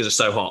shorts because it's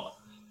so hot.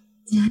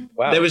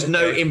 Wow, there was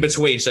no in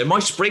between, so my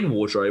spring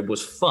wardrobe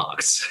was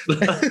fucked.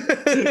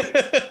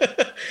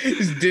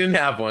 Didn't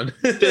have one.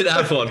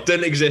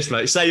 Didn't exist,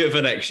 mate. Save it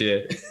for next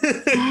year.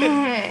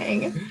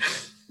 Dang.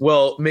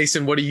 Well,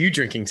 Mason, what are you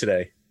drinking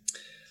today?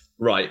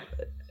 Right,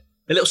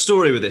 a little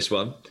story with this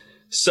one.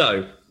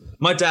 So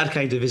my dad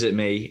came to visit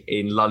me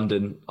in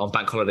London on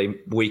bank holiday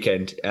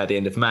weekend at the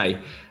end of May.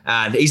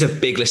 And he's a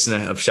big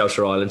listener of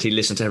Shelter Island. He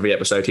listens to every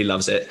episode. He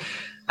loves it.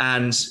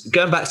 And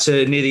going back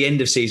to near the end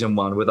of season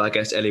 1 with, I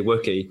guess, Ellie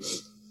Wookie,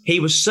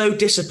 he was so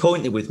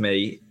disappointed with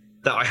me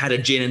that I had a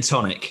gin and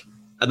tonic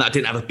and that I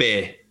didn't have a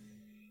beer.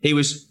 He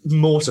was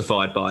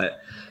mortified by it.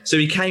 So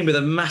he came with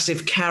a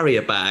massive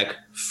carrier bag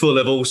full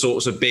of all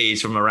sorts of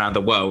beers from around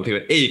the world. He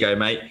went, here you go,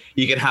 mate.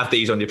 You can have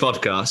these on your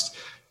podcast.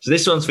 So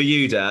this one's for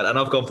you, Dad, and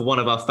I've gone for one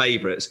of our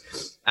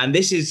favourites. And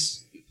this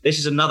is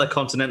another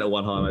continental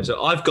one, Jaime.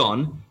 So I've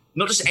gone,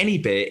 not just any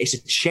beer, it's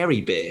a cherry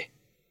beer.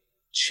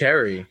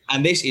 Cherry.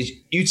 And this is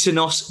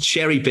Utenos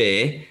cherry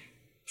beer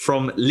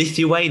from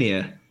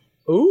Lithuania.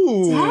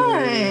 Ooh.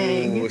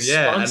 Dang.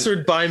 Yeah,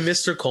 Sponsored by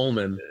Mr.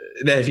 Coleman.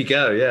 There you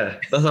go, yeah.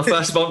 That's our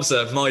first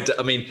sponsor.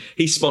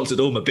 He sponsored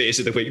all my beers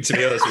of the week, to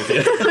be honest with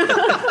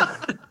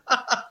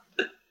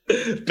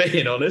you.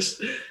 Being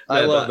honest.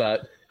 I love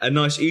that. A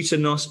nice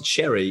Utenos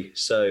cherry.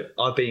 So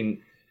I've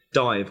been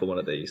dying for one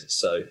of these.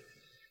 So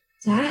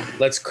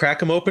let's crack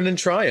them open and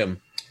try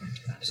them.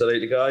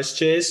 Absolutely, guys.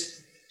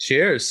 Cheers.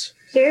 Cheers.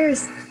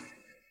 Cheers.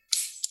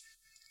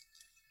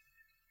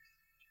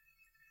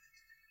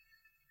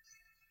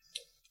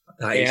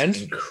 That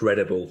is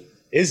incredible.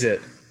 Is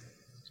it?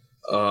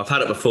 I've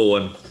had it before.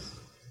 And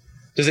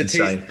does it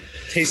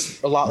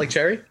taste a lot like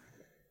cherry?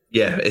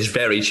 Yeah, it's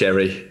very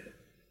cherry.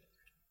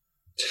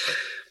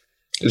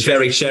 It's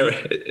very cherry.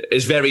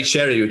 It's very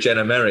cherry with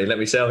Jenna Merry, let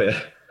me tell you.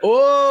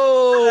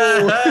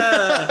 Oh!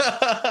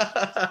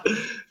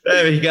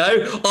 There we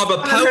go. I'm a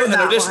poet and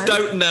I just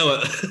don't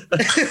know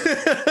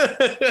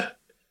it.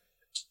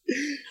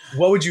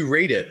 What would you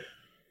rate it?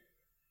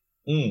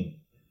 You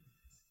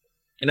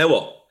know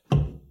what?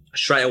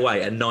 Straight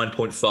away, a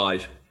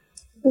 9.5.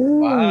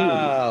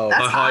 Wow.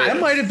 That's high. That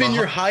might have been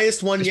your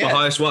highest one yet.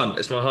 It's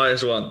my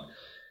highest one.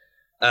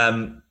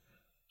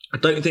 I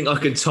don't think I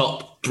can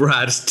top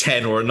Brad's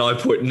 10 or a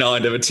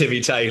 9.9 of a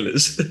Timmy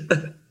Taylor's.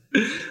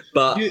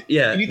 But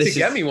you need to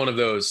get me one of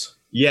those.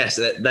 Yes,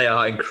 they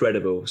are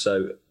incredible.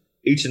 So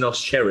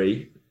Utenos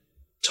cherry,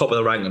 top of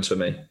the rankings for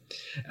me.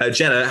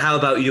 Jenna, how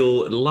about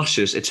your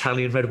luscious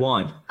Italian red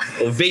wine?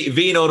 Or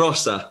Vino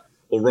Rossa?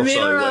 Or Rosso?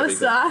 Vino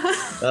Rossa.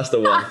 That's the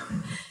one.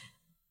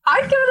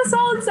 I'd give it a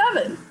solid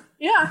 7.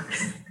 Yeah.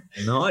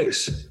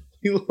 Nice.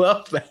 You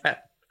love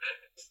that.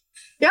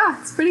 Yeah,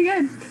 it's pretty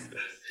good.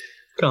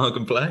 Can't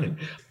complain.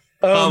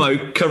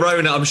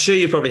 Corona. I'm sure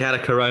you probably had a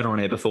Corona on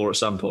here before at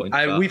some point.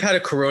 We've had a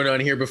Corona on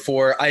here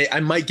before. I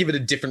might give it a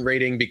different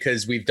rating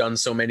because we've done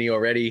so many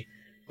already.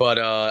 But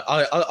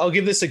I'll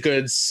give this a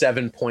good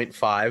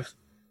 7.5.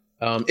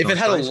 If it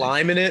had a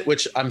lime in it,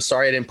 which I'm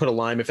sorry I didn't put a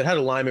lime. If it had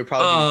a lime, it would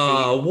probably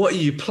be 8. What are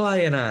you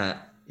playing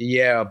at?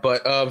 Yeah,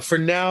 but for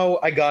now,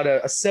 I got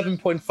a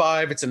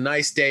 7.5. It's a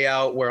nice day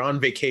out. We're on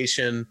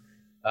vacation.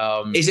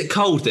 Is it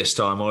cold this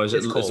time, or is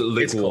it cold?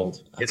 lukewarm? It's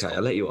cold. Okay, It's cold.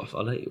 I'll let you off.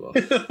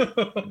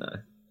 No.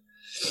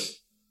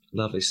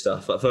 Lovely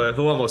stuff. But for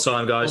one more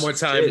time, guys. One more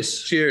time.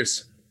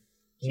 Cheers.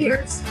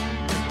 Cheers.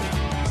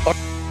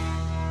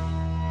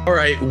 All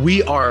right,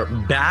 we are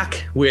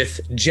back with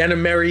Jenna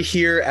Merry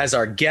here as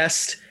our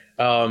guest.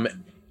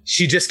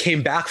 She just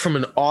came back from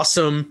an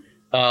awesome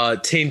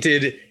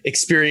tainted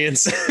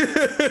experience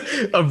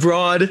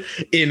abroad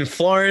in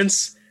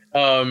Florence.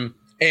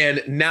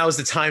 And now's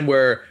the time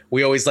where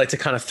we always like to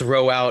kind of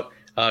throw out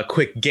a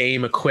quick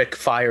game, a quick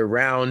fire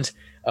round.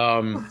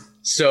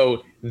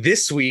 So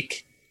this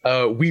week,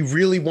 we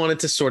really wanted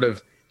to sort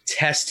of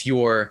test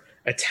your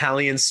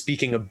Italian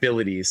speaking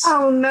abilities.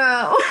 Oh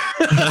no.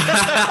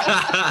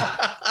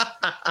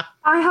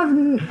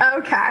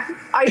 Okay.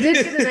 I did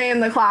get an A in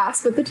the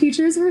class, but the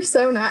teachers were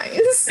so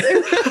nice.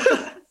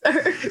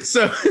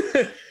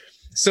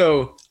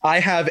 So I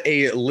have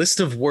a list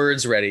of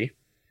words ready.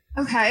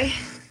 Okay.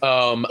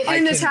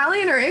 In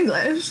Italian or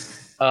English?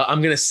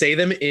 I'm going to say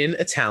them in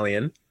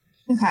Italian.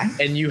 Okay.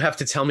 And you have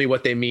to tell me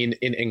what they mean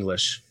in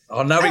English.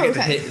 Oh, now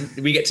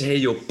we get to hear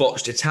your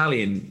botched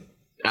Italian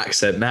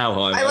accent now,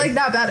 Jaime. I like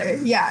that better.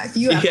 Yeah.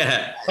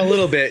 Yeah. A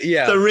little bit,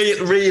 yeah. So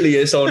really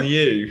it's on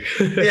you.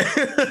 Yeah.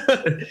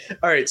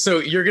 All right,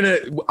 so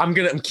I'm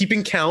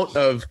keeping count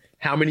of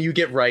how many you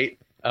get right.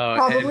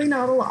 Probably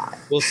not a lot.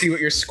 We'll see what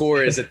your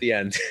score is at the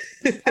end.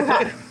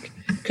 Okay.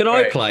 Can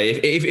I play?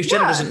 If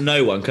Jenna doesn't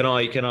know one, can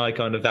I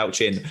kind of vouch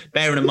in?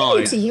 Bearing in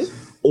mind,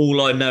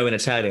 all I know in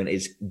Italian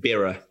is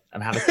birra,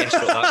 and have a guess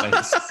what that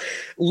means.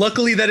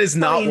 Luckily, that is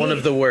not one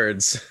of the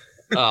words.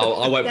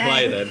 Oh, I won't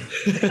play then.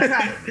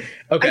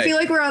 Okay. I feel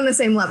like we're on the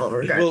same level,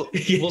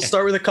 regardless. We'll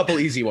start with a couple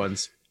easy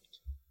ones.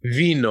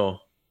 Vino.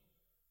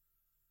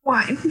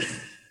 Wine.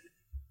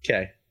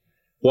 Okay.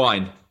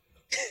 Wine.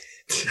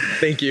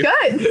 Thank you.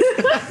 Good.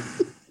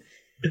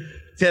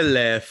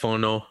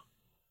 Telefono.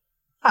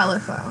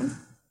 Telephone.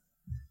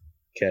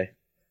 Okay.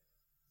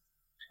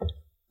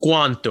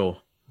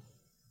 Quanto.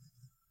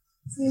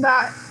 Isn't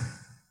that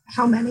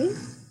how many?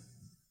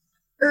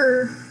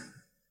 Or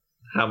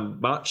how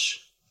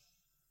much?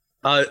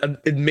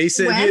 It may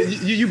say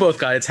you both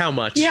got it. It's how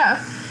much?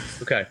 Yeah.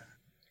 Okay.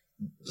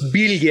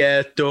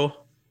 Biglietto.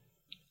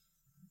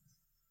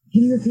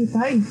 Can you repeat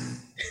that?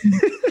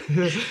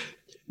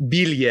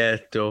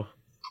 Biglietto.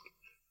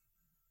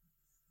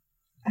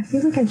 I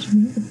feel like I should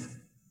know this.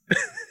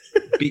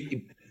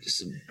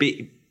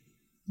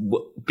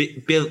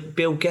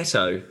 Bill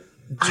Ghetto.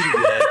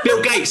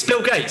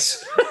 Bill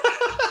Gates.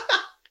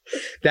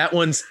 That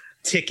one's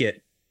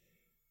ticket.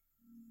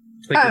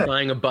 Like you're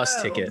buying a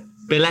bus ticket.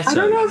 Biletto. I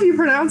don't know if you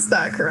pronounced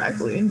that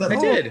correctly, but I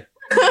did.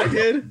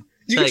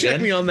 You can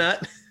check me on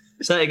that.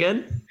 Say it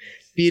again.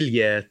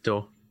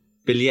 Biglietto.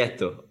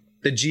 Biglietto.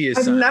 The G is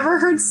I've silent. never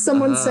heard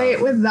someone say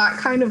it with that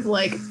kind of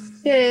like,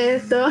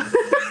 Well,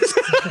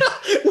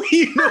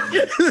 you know,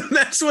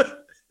 that's what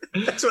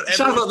Sounds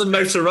like the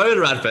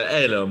Motorola advert.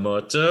 Hello,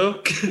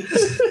 Moto.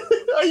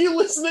 Are you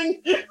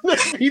listening?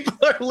 People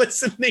are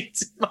listening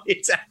to my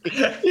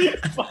Italian.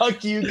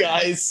 Fuck you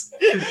guys.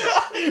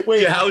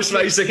 Wait, Your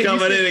housemates are can you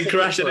coming say in and ticket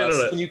crashing for in us?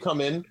 on it. Can you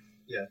come in?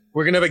 Yeah.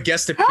 We're gonna have a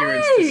guest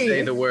appearance to Hey!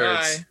 say the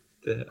words.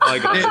 I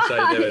got to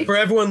say, doing. For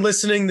everyone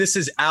listening, this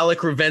is Alec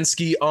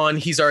Ravensky on.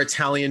 He's our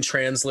Italian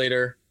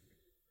translator.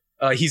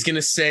 He's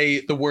gonna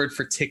say the word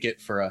for ticket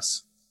for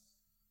us.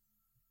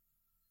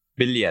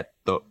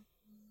 Biglietto.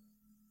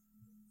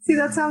 see,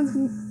 that sounds.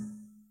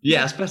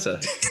 Yeah, it's better.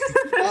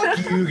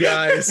 Fuck you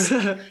guys.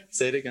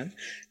 Say it again.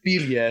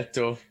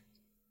 Biglietto.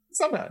 It's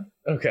not bad.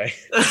 Okay.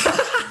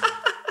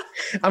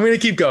 I'm gonna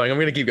keep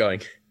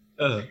going.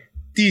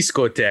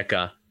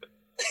 Discoteca.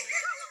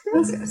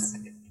 Jesus.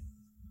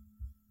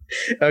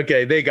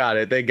 Okay, they got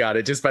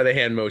it. Just by the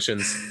hand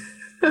motions.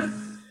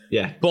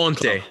 Yeah. Ponte.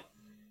 Say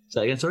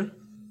that again, sorry?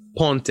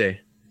 Ponte.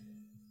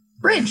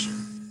 Bridge.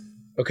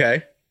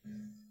 Okay.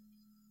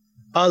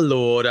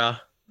 Allora.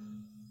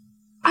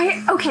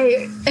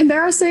 Okay,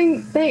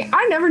 embarrassing thing.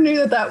 I never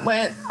knew that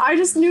went. I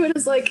just knew it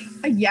as like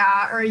a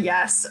yeah or a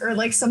yes or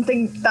like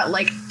something that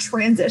like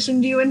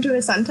transitioned you into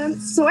a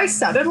sentence. So I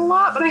said it a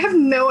lot, but I have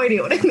no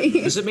idea what it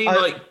means. Does it mean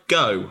like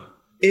go?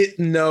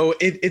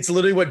 It's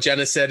literally what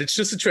Jenna said. It's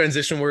just a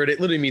transition word. It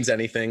literally means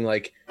anything.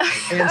 Like,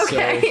 and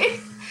Okay.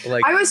 so,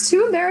 like, I was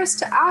too embarrassed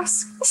to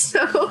ask,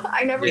 so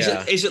I never.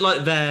 Yeah. Is it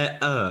like their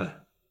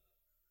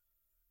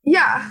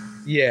Yeah,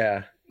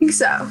 yeah. I think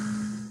so.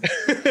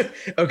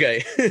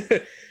 Okay.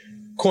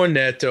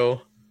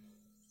 Cornetto.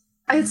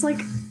 It's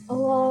like a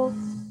little.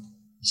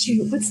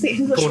 Shoot, what's the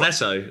English? word?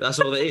 Cornetto? That's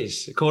all it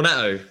is.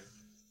 Cornetto.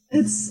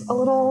 It's a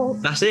little.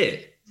 That's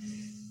it.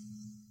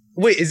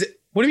 Wait, is it?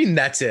 What do you mean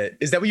that's it?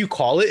 Is that what you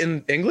call it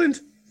in England?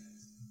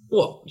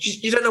 What?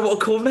 You don't know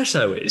what a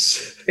cornetto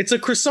is? It's a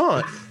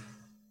croissant.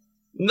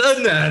 No.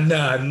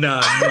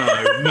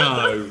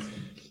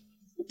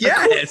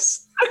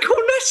 Yes. A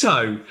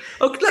cornetto.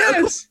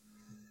 Yes.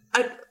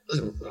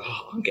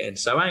 I'm getting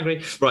so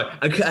angry. Right,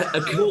 a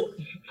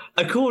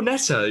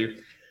cornetto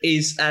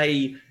is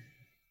a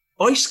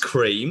ice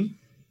cream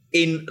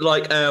in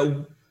like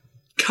a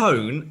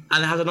cone,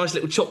 and it has a nice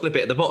little chocolate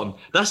bit at the bottom.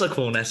 That's a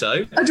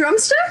cornetto. A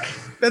drumstick?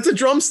 That's a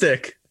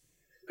drumstick.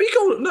 But you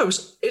call it, no,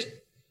 it's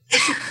a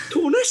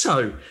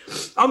cornetto.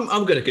 I'm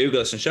going to Google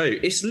this and show you.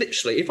 It's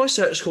literally, if I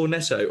search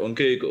cornetto on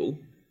Google,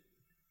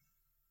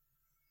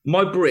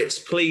 my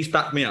Brits, please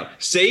back me up.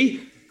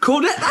 See,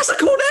 that's a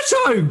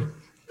cornetto.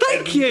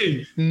 Thank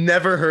you.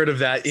 Never heard of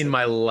that in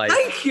my life.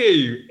 Thank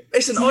you.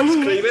 It's an ice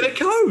cream in a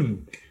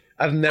cone.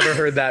 I've never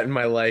heard that in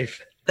my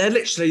life. They're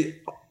literally,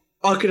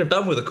 I could have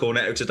done with a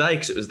cornetto today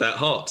because it was that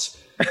hot.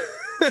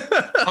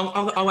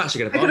 I'm actually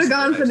going to I could have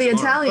gone for the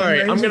Italian All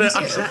right, I'm version. gonna- too.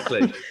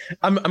 Exactly.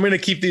 I'm gonna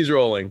keep these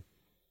rolling.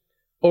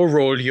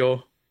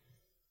 Orolio.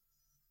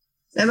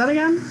 Say that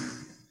again.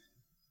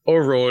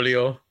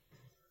 Orolio.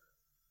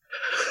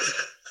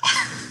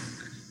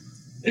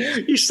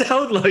 You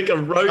sound like a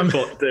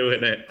robot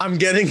doing it. I'm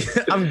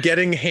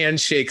getting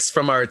handshakes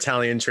from our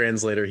Italian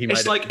translator. He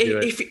It's might like do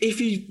it. if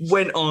you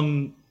went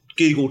on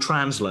Google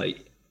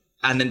Translate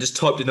and then just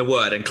typed in the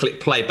word and click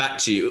play back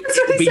to you, That's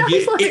what he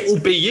sounds like. it will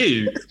be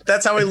you.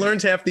 That's how I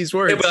learned half these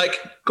words. It'll be like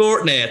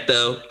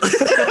cornetto.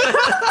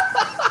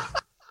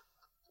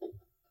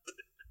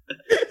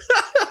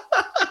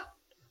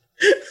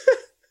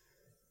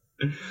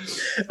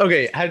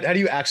 Okay, how do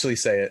you actually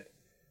say it?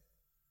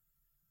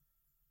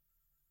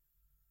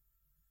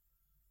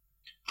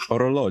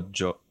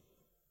 Orologio.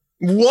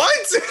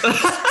 What?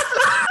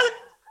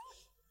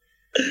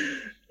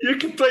 You're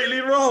completely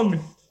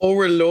wrong.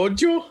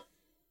 Orologio?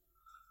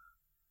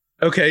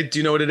 Okay, do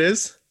you know what it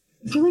is?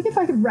 I feel like if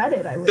I could read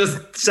it, I would.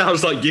 Just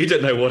sounds like you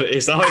don't know what it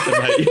is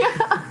either, mate.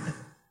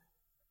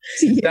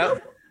 Yeah.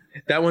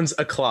 That one's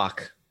a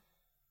clock.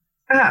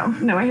 Oh,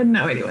 no, I had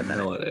no idea what that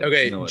was. No idea.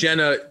 Okay, No idea.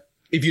 Jenna,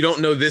 if you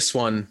don't know this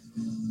one,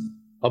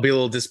 I'll be a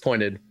little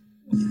disappointed.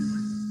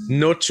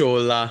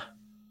 Nocciola.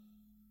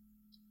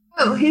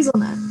 Oh,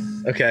 hazelnut.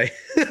 Okay.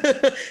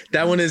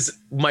 That one is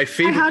my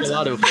favorite had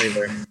gelato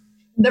flavor.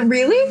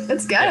 Really?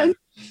 That's good.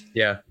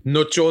 Yeah.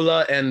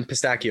 Nocciola and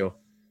pistachio.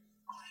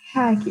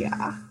 Heck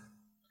yeah.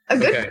 A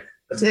good Okay.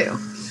 too.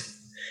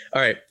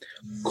 All right.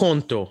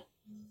 Conto.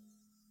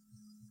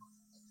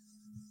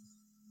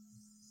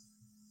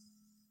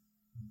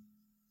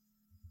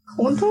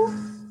 Conto?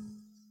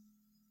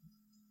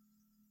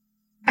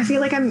 I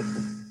feel like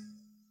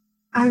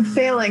I'm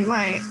failing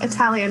my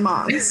Italian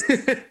moms.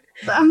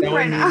 That Right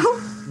one now.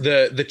 means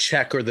the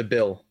check or the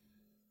bill.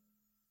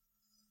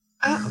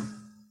 Oh.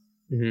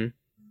 Mm-hmm.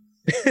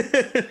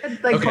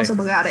 It's like Okay. posso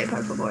pagare,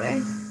 per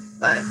favore.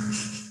 But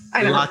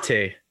I don't know.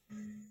 Latte.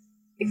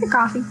 Make a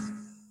coffee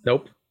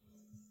Nope.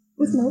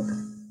 with milk.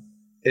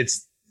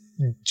 It's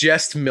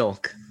just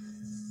milk.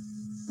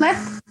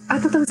 Letto. I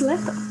thought that was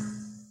letto.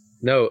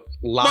 No.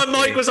 My Latte.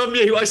 mic was on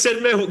mute. I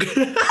said milk.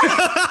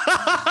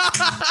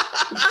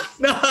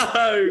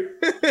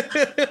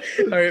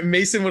 All right,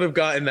 Mason would have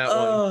gotten that one.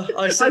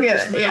 I I'll said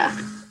get it. Yeah.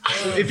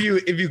 If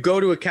you go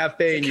to a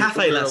cafe and you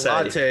Cafe order latte. a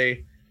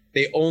latte,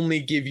 they only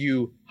give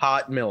you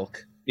hot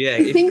milk. Yeah,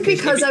 I think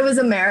because I was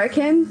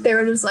American, they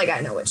were just like, I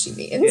know what she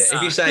means.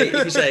 if you say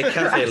a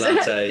cafe Right.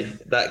 latte,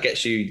 that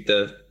gets you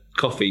the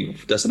coffee,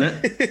 doesn't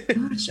it?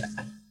 Gotcha.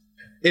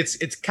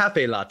 It's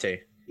cafe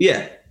latte.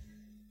 Yeah.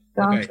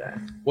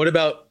 Gotcha. What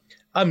about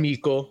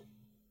amico?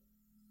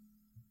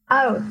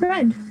 Oh,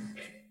 friend.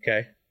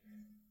 Okay.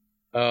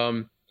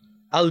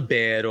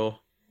 Albero.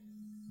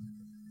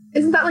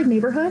 Isn't that like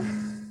neighborhood?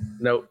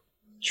 No,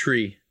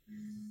 tree.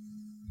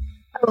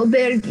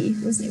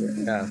 Alberghi was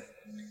neighborhood.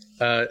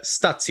 Yeah.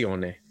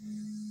 Stazione.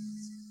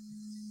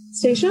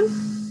 Station?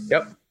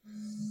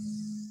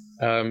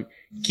 Yep.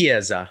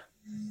 Chiesa.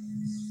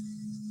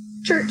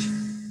 Church.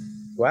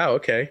 Wow,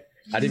 okay.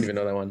 I didn't even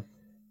know that one.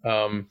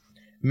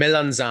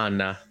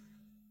 Melanzana.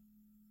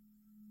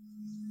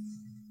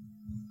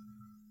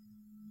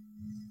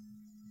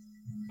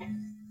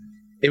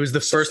 It was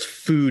the first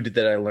food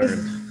that I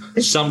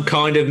learned. Some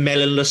kind of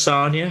melon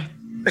lasagna.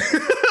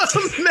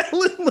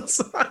 Melon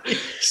lasagna.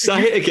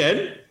 Say it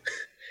again.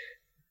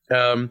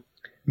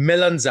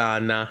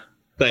 Melanzana.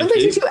 Thank Don't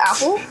they you. teach you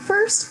apple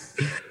first?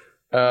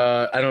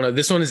 I don't know.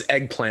 This one is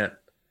eggplant.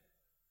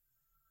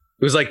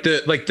 It was like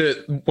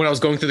the when I was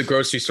going through the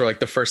grocery store, like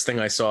the first thing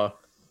I saw.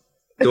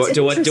 Do I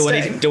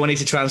Interesting. need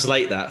to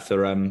translate that for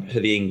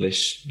the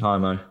English,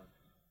 Jaimo?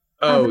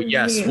 Oh Aubergine.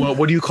 yes. Well,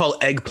 what do you call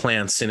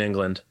eggplants in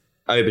England?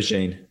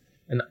 Aubergine.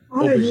 An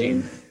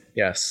Aubergine. aubergine.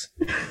 Yes.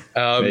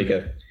 There you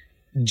go.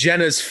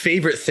 Jenna's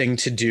favorite thing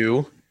to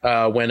do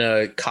when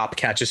a cop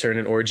catches her in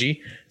an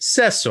orgy: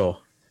 sesso.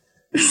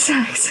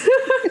 Sex.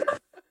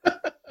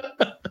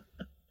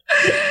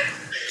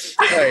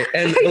 All right,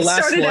 and the I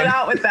last started one. it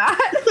out with that.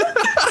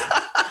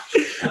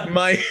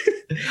 My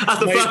That's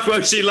the first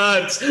word she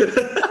learned.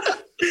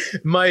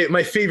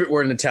 my favorite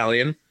word in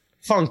Italian: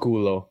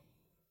 fanculo.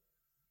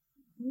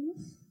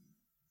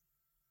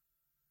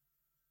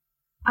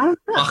 I don't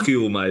know. Fuck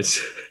you, mate.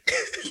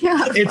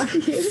 Yeah. It's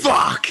fuck you.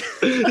 fuck.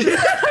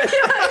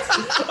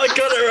 I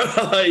got it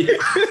right.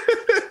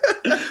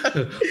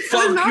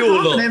 I'm not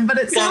confident, but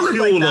it Fuck sounded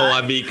you, like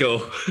that.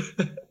 amigo.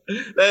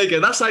 There you go.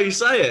 That's how you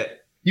say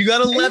it. You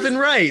got 11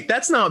 right.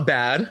 That's not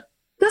bad.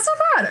 That's not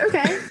bad.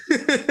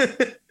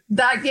 Okay.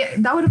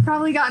 That would have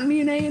probably gotten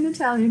me an A in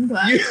Italian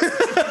class.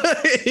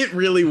 It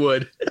really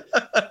would.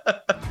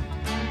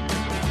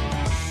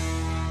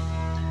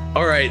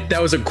 All right, that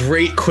was a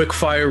great quick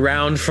fire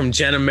round from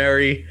Jenna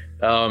Mary.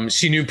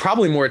 She knew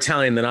probably more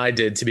Italian than I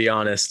did, to be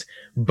honest.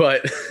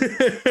 But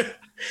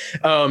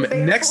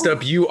next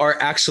up, you are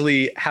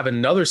actually have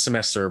another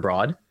semester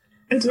abroad.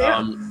 I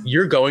do.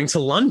 You're going to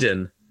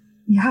London,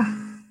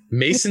 Yeah.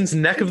 Mason's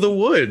neck of the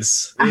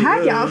woods.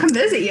 Heck yeah, I'll come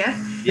visit you.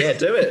 Yeah,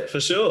 do it for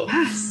sure.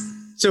 Yes.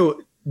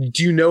 So,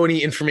 do you know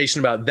any information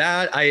about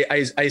that?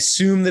 I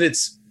assume that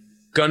it's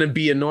gonna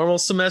be a normal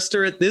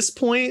semester at this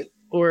point,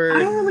 or I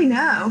don't really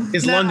know.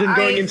 is No, London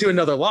going into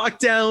another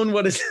lockdown?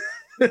 What is?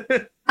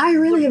 I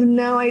really have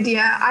no idea.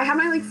 I had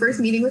my first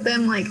meeting with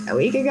them a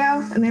week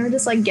ago, and they were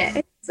just like,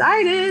 get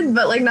excited,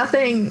 but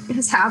nothing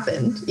has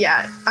happened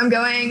yet. I'm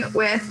going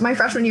with my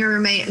freshman year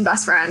roommate and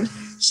best friend.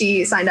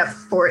 She signed up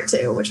for it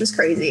too, which was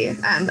crazy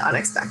and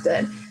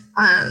unexpected.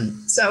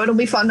 So it'll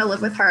be fun to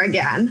live with her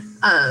again.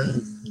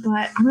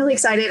 But I'm really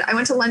excited. I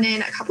went to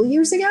London a couple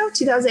years ago,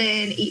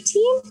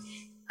 2018.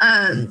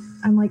 And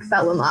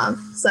fell in love.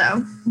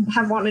 So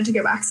have wanted to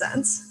go back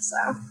since.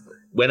 So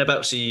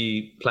Whenabouts are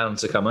you planning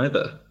to come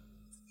over?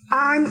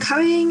 I'm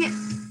coming.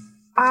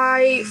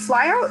 I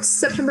fly out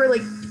September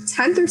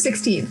 10th or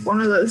 16th,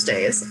 one of those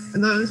days.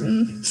 Those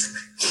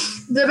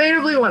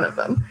debatably one of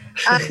them.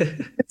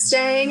 I'm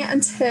staying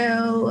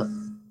until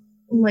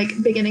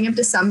beginning of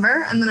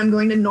December, and then I'm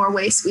going to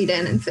Norway,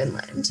 Sweden, and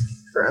Finland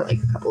for a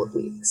couple of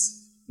weeks.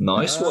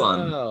 Nice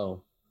one.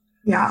 Oh.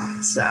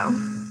 Yeah, so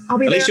I'll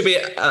be At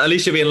there.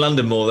 least you'll be in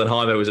London more than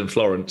Jaime was in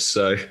Florence.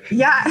 So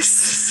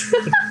Yes.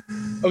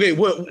 Okay.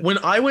 Well, when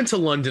I went to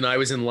London, I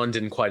was in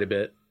London quite a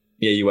bit.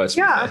 yeah, you were.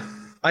 Yeah.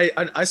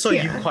 I saw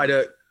Yeah. you quite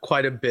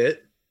a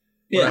bit.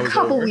 Yeah. when I A was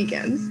couple over.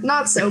 weekends.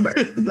 Not sober,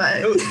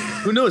 but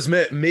Who knows?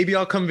 Maybe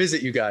I'll come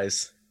visit you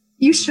guys.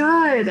 you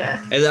should.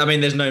 I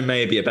mean, there's no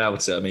maybe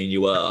about it. I mean,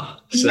 you are.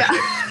 So. Yeah.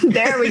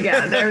 There we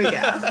go. There we go.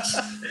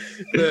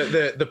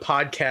 The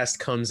podcast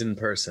comes in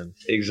person.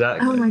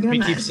 Exactly. Oh my We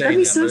goodness. keep That'd saying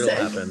be that, so but it'll sick.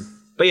 happen.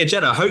 But yeah,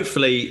 Jenna,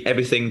 hopefully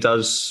everything's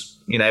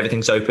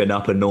open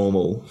up and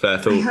normal for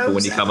hope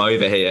when you so. come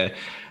over here.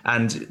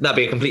 And that'd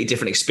be a completely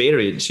different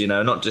experience,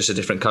 not just a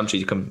different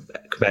country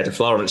compared to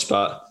Florence,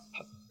 but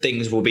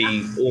things will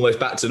be almost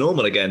back to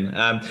normal again.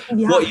 Yeah.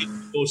 What are you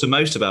thought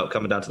most about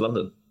coming down to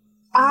London?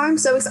 I'm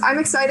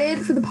excited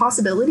for the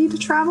possibility to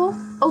travel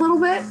a little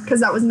bit,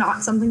 because that was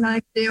not something that I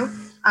could do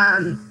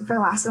for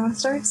last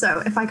semester.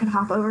 So if I could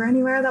hop over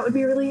anywhere, that would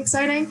be really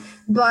exciting.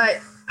 But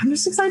I'm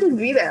just excited to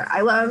be there.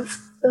 I love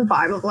the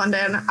vibe of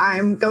London.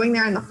 I'm going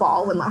there in the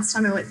fall, when last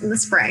time I went in the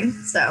spring.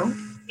 So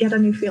get a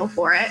new feel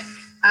for it.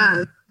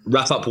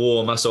 Wrap up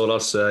warm, that's all I'll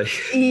say.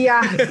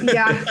 Yeah.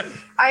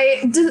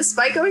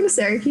 Despite going to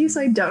Syracuse,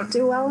 I don't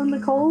do well in the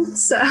cold.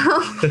 So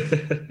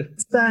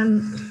it's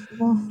been,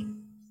 well,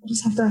 I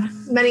just have to,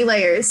 many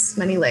layers.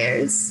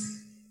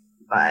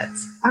 But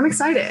I'm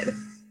excited.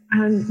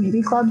 And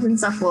maybe clubs and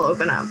stuff will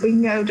open up. We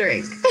can go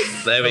drink.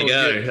 There we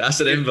go. Yeah. That's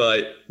an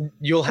invite.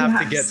 You'll have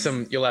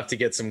to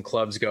get some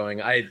clubs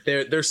going.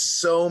 There's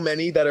so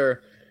many that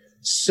are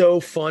so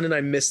fun and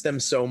I miss them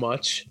so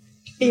much.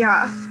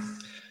 Yeah.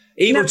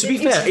 To be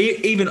fair,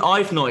 even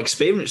I've not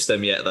experienced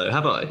them yet though,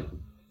 have I?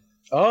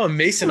 Oh,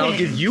 Mason, I'll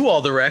give you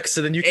all the recs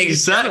so then you can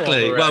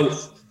exactly. Give all the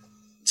recs. Well,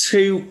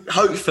 to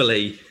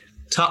hopefully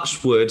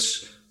touch wood,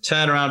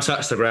 turn around,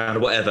 touch the ground, or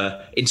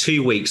whatever, in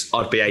 2 weeks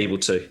I'd be able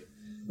to.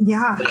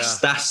 Yeah.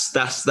 That's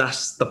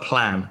the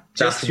plan.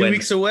 Just 2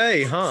 weeks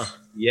away, huh?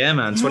 Yeah,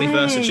 man.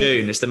 21st of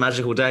June. It's the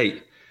magical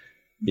date.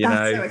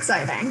 That's so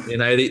exciting. You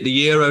know,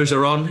 the Euros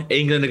are on.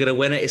 England are going to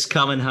win it. It's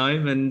coming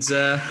home, and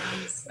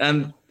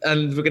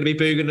we're going to be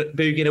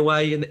boogieing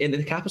away in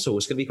the capital.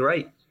 It's going to be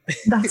great.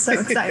 That's so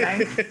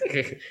exciting.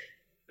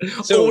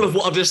 So, all of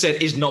what I've just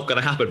said is not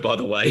going to happen, by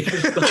the way.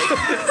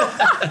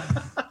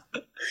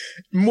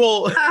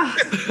 Well,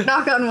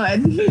 knock on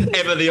wood.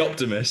 Ever the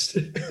optimist.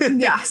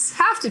 Yes,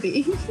 have to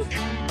be.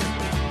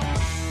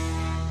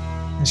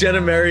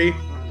 Jenna Mary,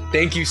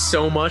 thank you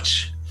so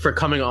much for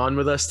coming on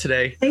with us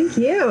today. Thank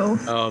you.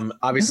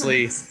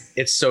 Obviously,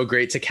 it's so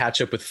great to catch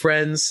up with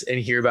friends and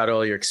hear about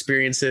all your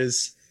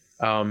experiences.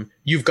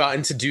 You've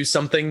gotten to do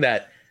something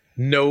that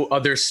no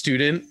other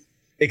student,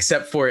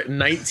 except for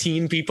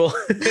 19 people,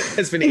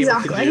 has been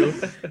able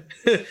to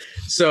do.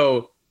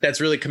 So that's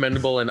really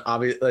commendable, and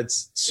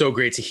it's so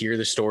great to hear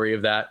the story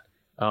of that.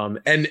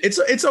 And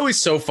it's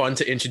always so fun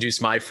to introduce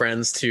my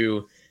friends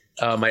to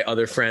my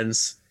other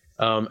friends,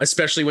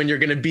 especially when you're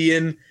going to be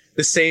in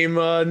the same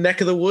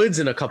neck of the woods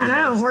in a couple months.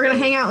 I know, we're going to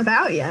hang out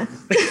without you.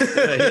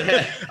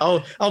 Yeah.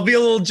 I'll be a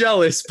little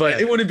jealous, but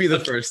it wouldn't be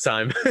the first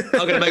time.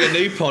 I'm going to make a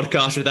new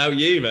podcast without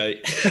you,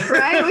 mate.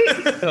 Right?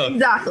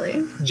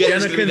 Exactly.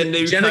 Jenna can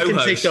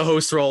take the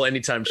host role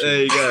anytime she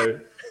There you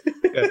go.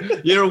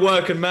 You're a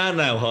working man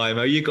now,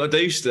 Jaimo. You've got to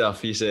do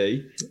stuff, you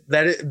see.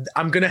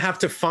 I'm going to have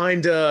to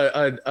find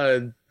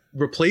a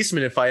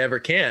replacement if I ever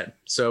can.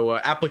 So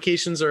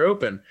applications are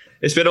open.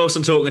 It's been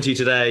awesome talking to you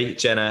today,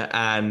 Jenna.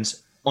 And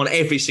on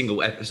every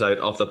single episode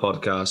of the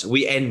podcast,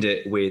 we end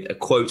it with a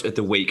quote of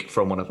the week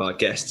from one of our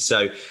guests.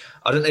 So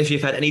I don't know if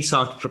you've had any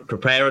time to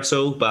prepare at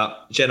all,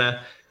 but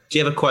Jenna, do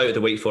you have a quote of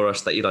the week for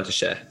us that you'd like to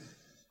share?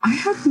 I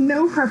have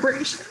no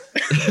preparation.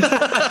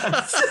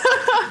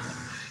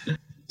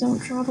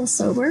 Don't travel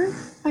sober,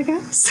 I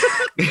guess.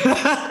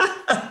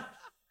 I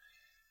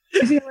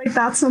feel like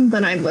that's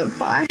something I live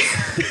by.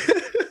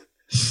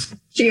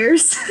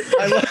 Cheers.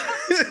 I love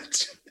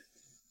it.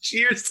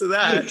 Cheers to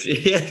that.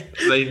 Yeah,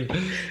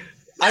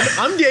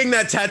 I'm getting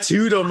that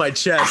tattooed on my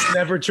chest.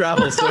 Never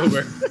travel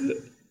sober.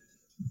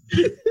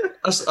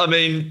 I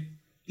mean,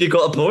 you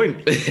got a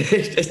point.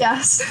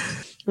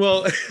 Yes.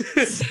 Well,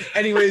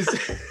 anyways,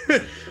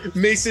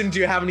 Mason, do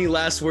you have any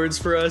last words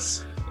for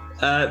us?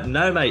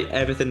 No, mate.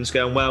 Everything's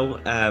going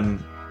well.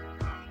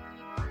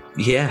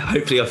 Yeah,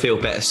 hopefully I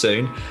feel better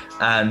soon.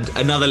 And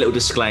another little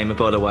disclaimer,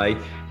 by the way.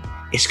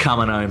 It's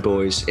coming home,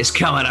 boys. It's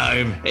coming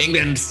home.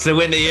 England to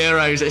win the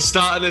Euros. It's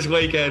starting this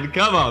weekend.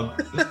 Come on.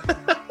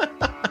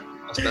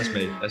 That's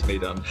me. That's me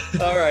done.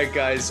 All right,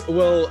 guys.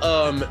 Well,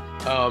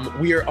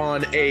 we are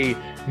on a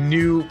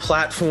new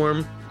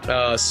platform.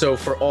 So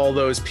for all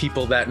those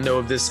people that know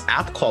of this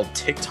app called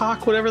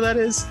TikTok, whatever that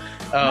is,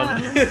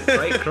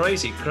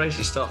 crazy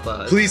stuff.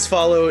 That please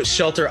follow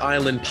Shelter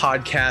Island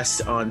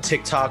Podcast on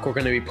TikTok. We're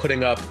going to be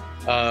putting up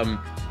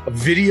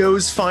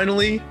videos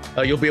finally.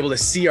 You'll be able to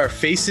see our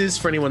faces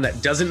for anyone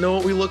that doesn't know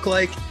what we look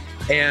like.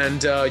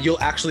 And you'll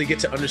actually get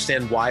to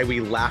understand why we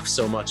laugh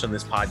so much on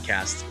this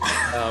podcast.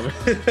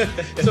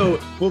 So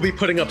we'll be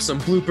putting up some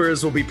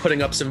bloopers. We'll be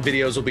putting up some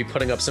videos. We'll be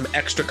putting up some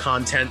extra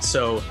content.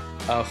 So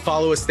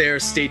follow us there.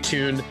 Stay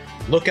tuned.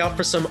 Look out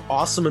for some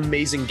awesome,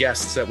 amazing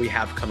guests that we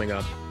have coming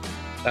up.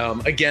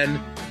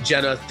 Again,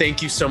 Jenna,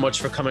 thank you so much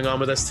for coming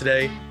on with us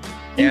today.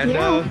 Thank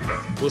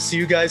you. We'll see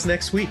you guys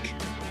next week.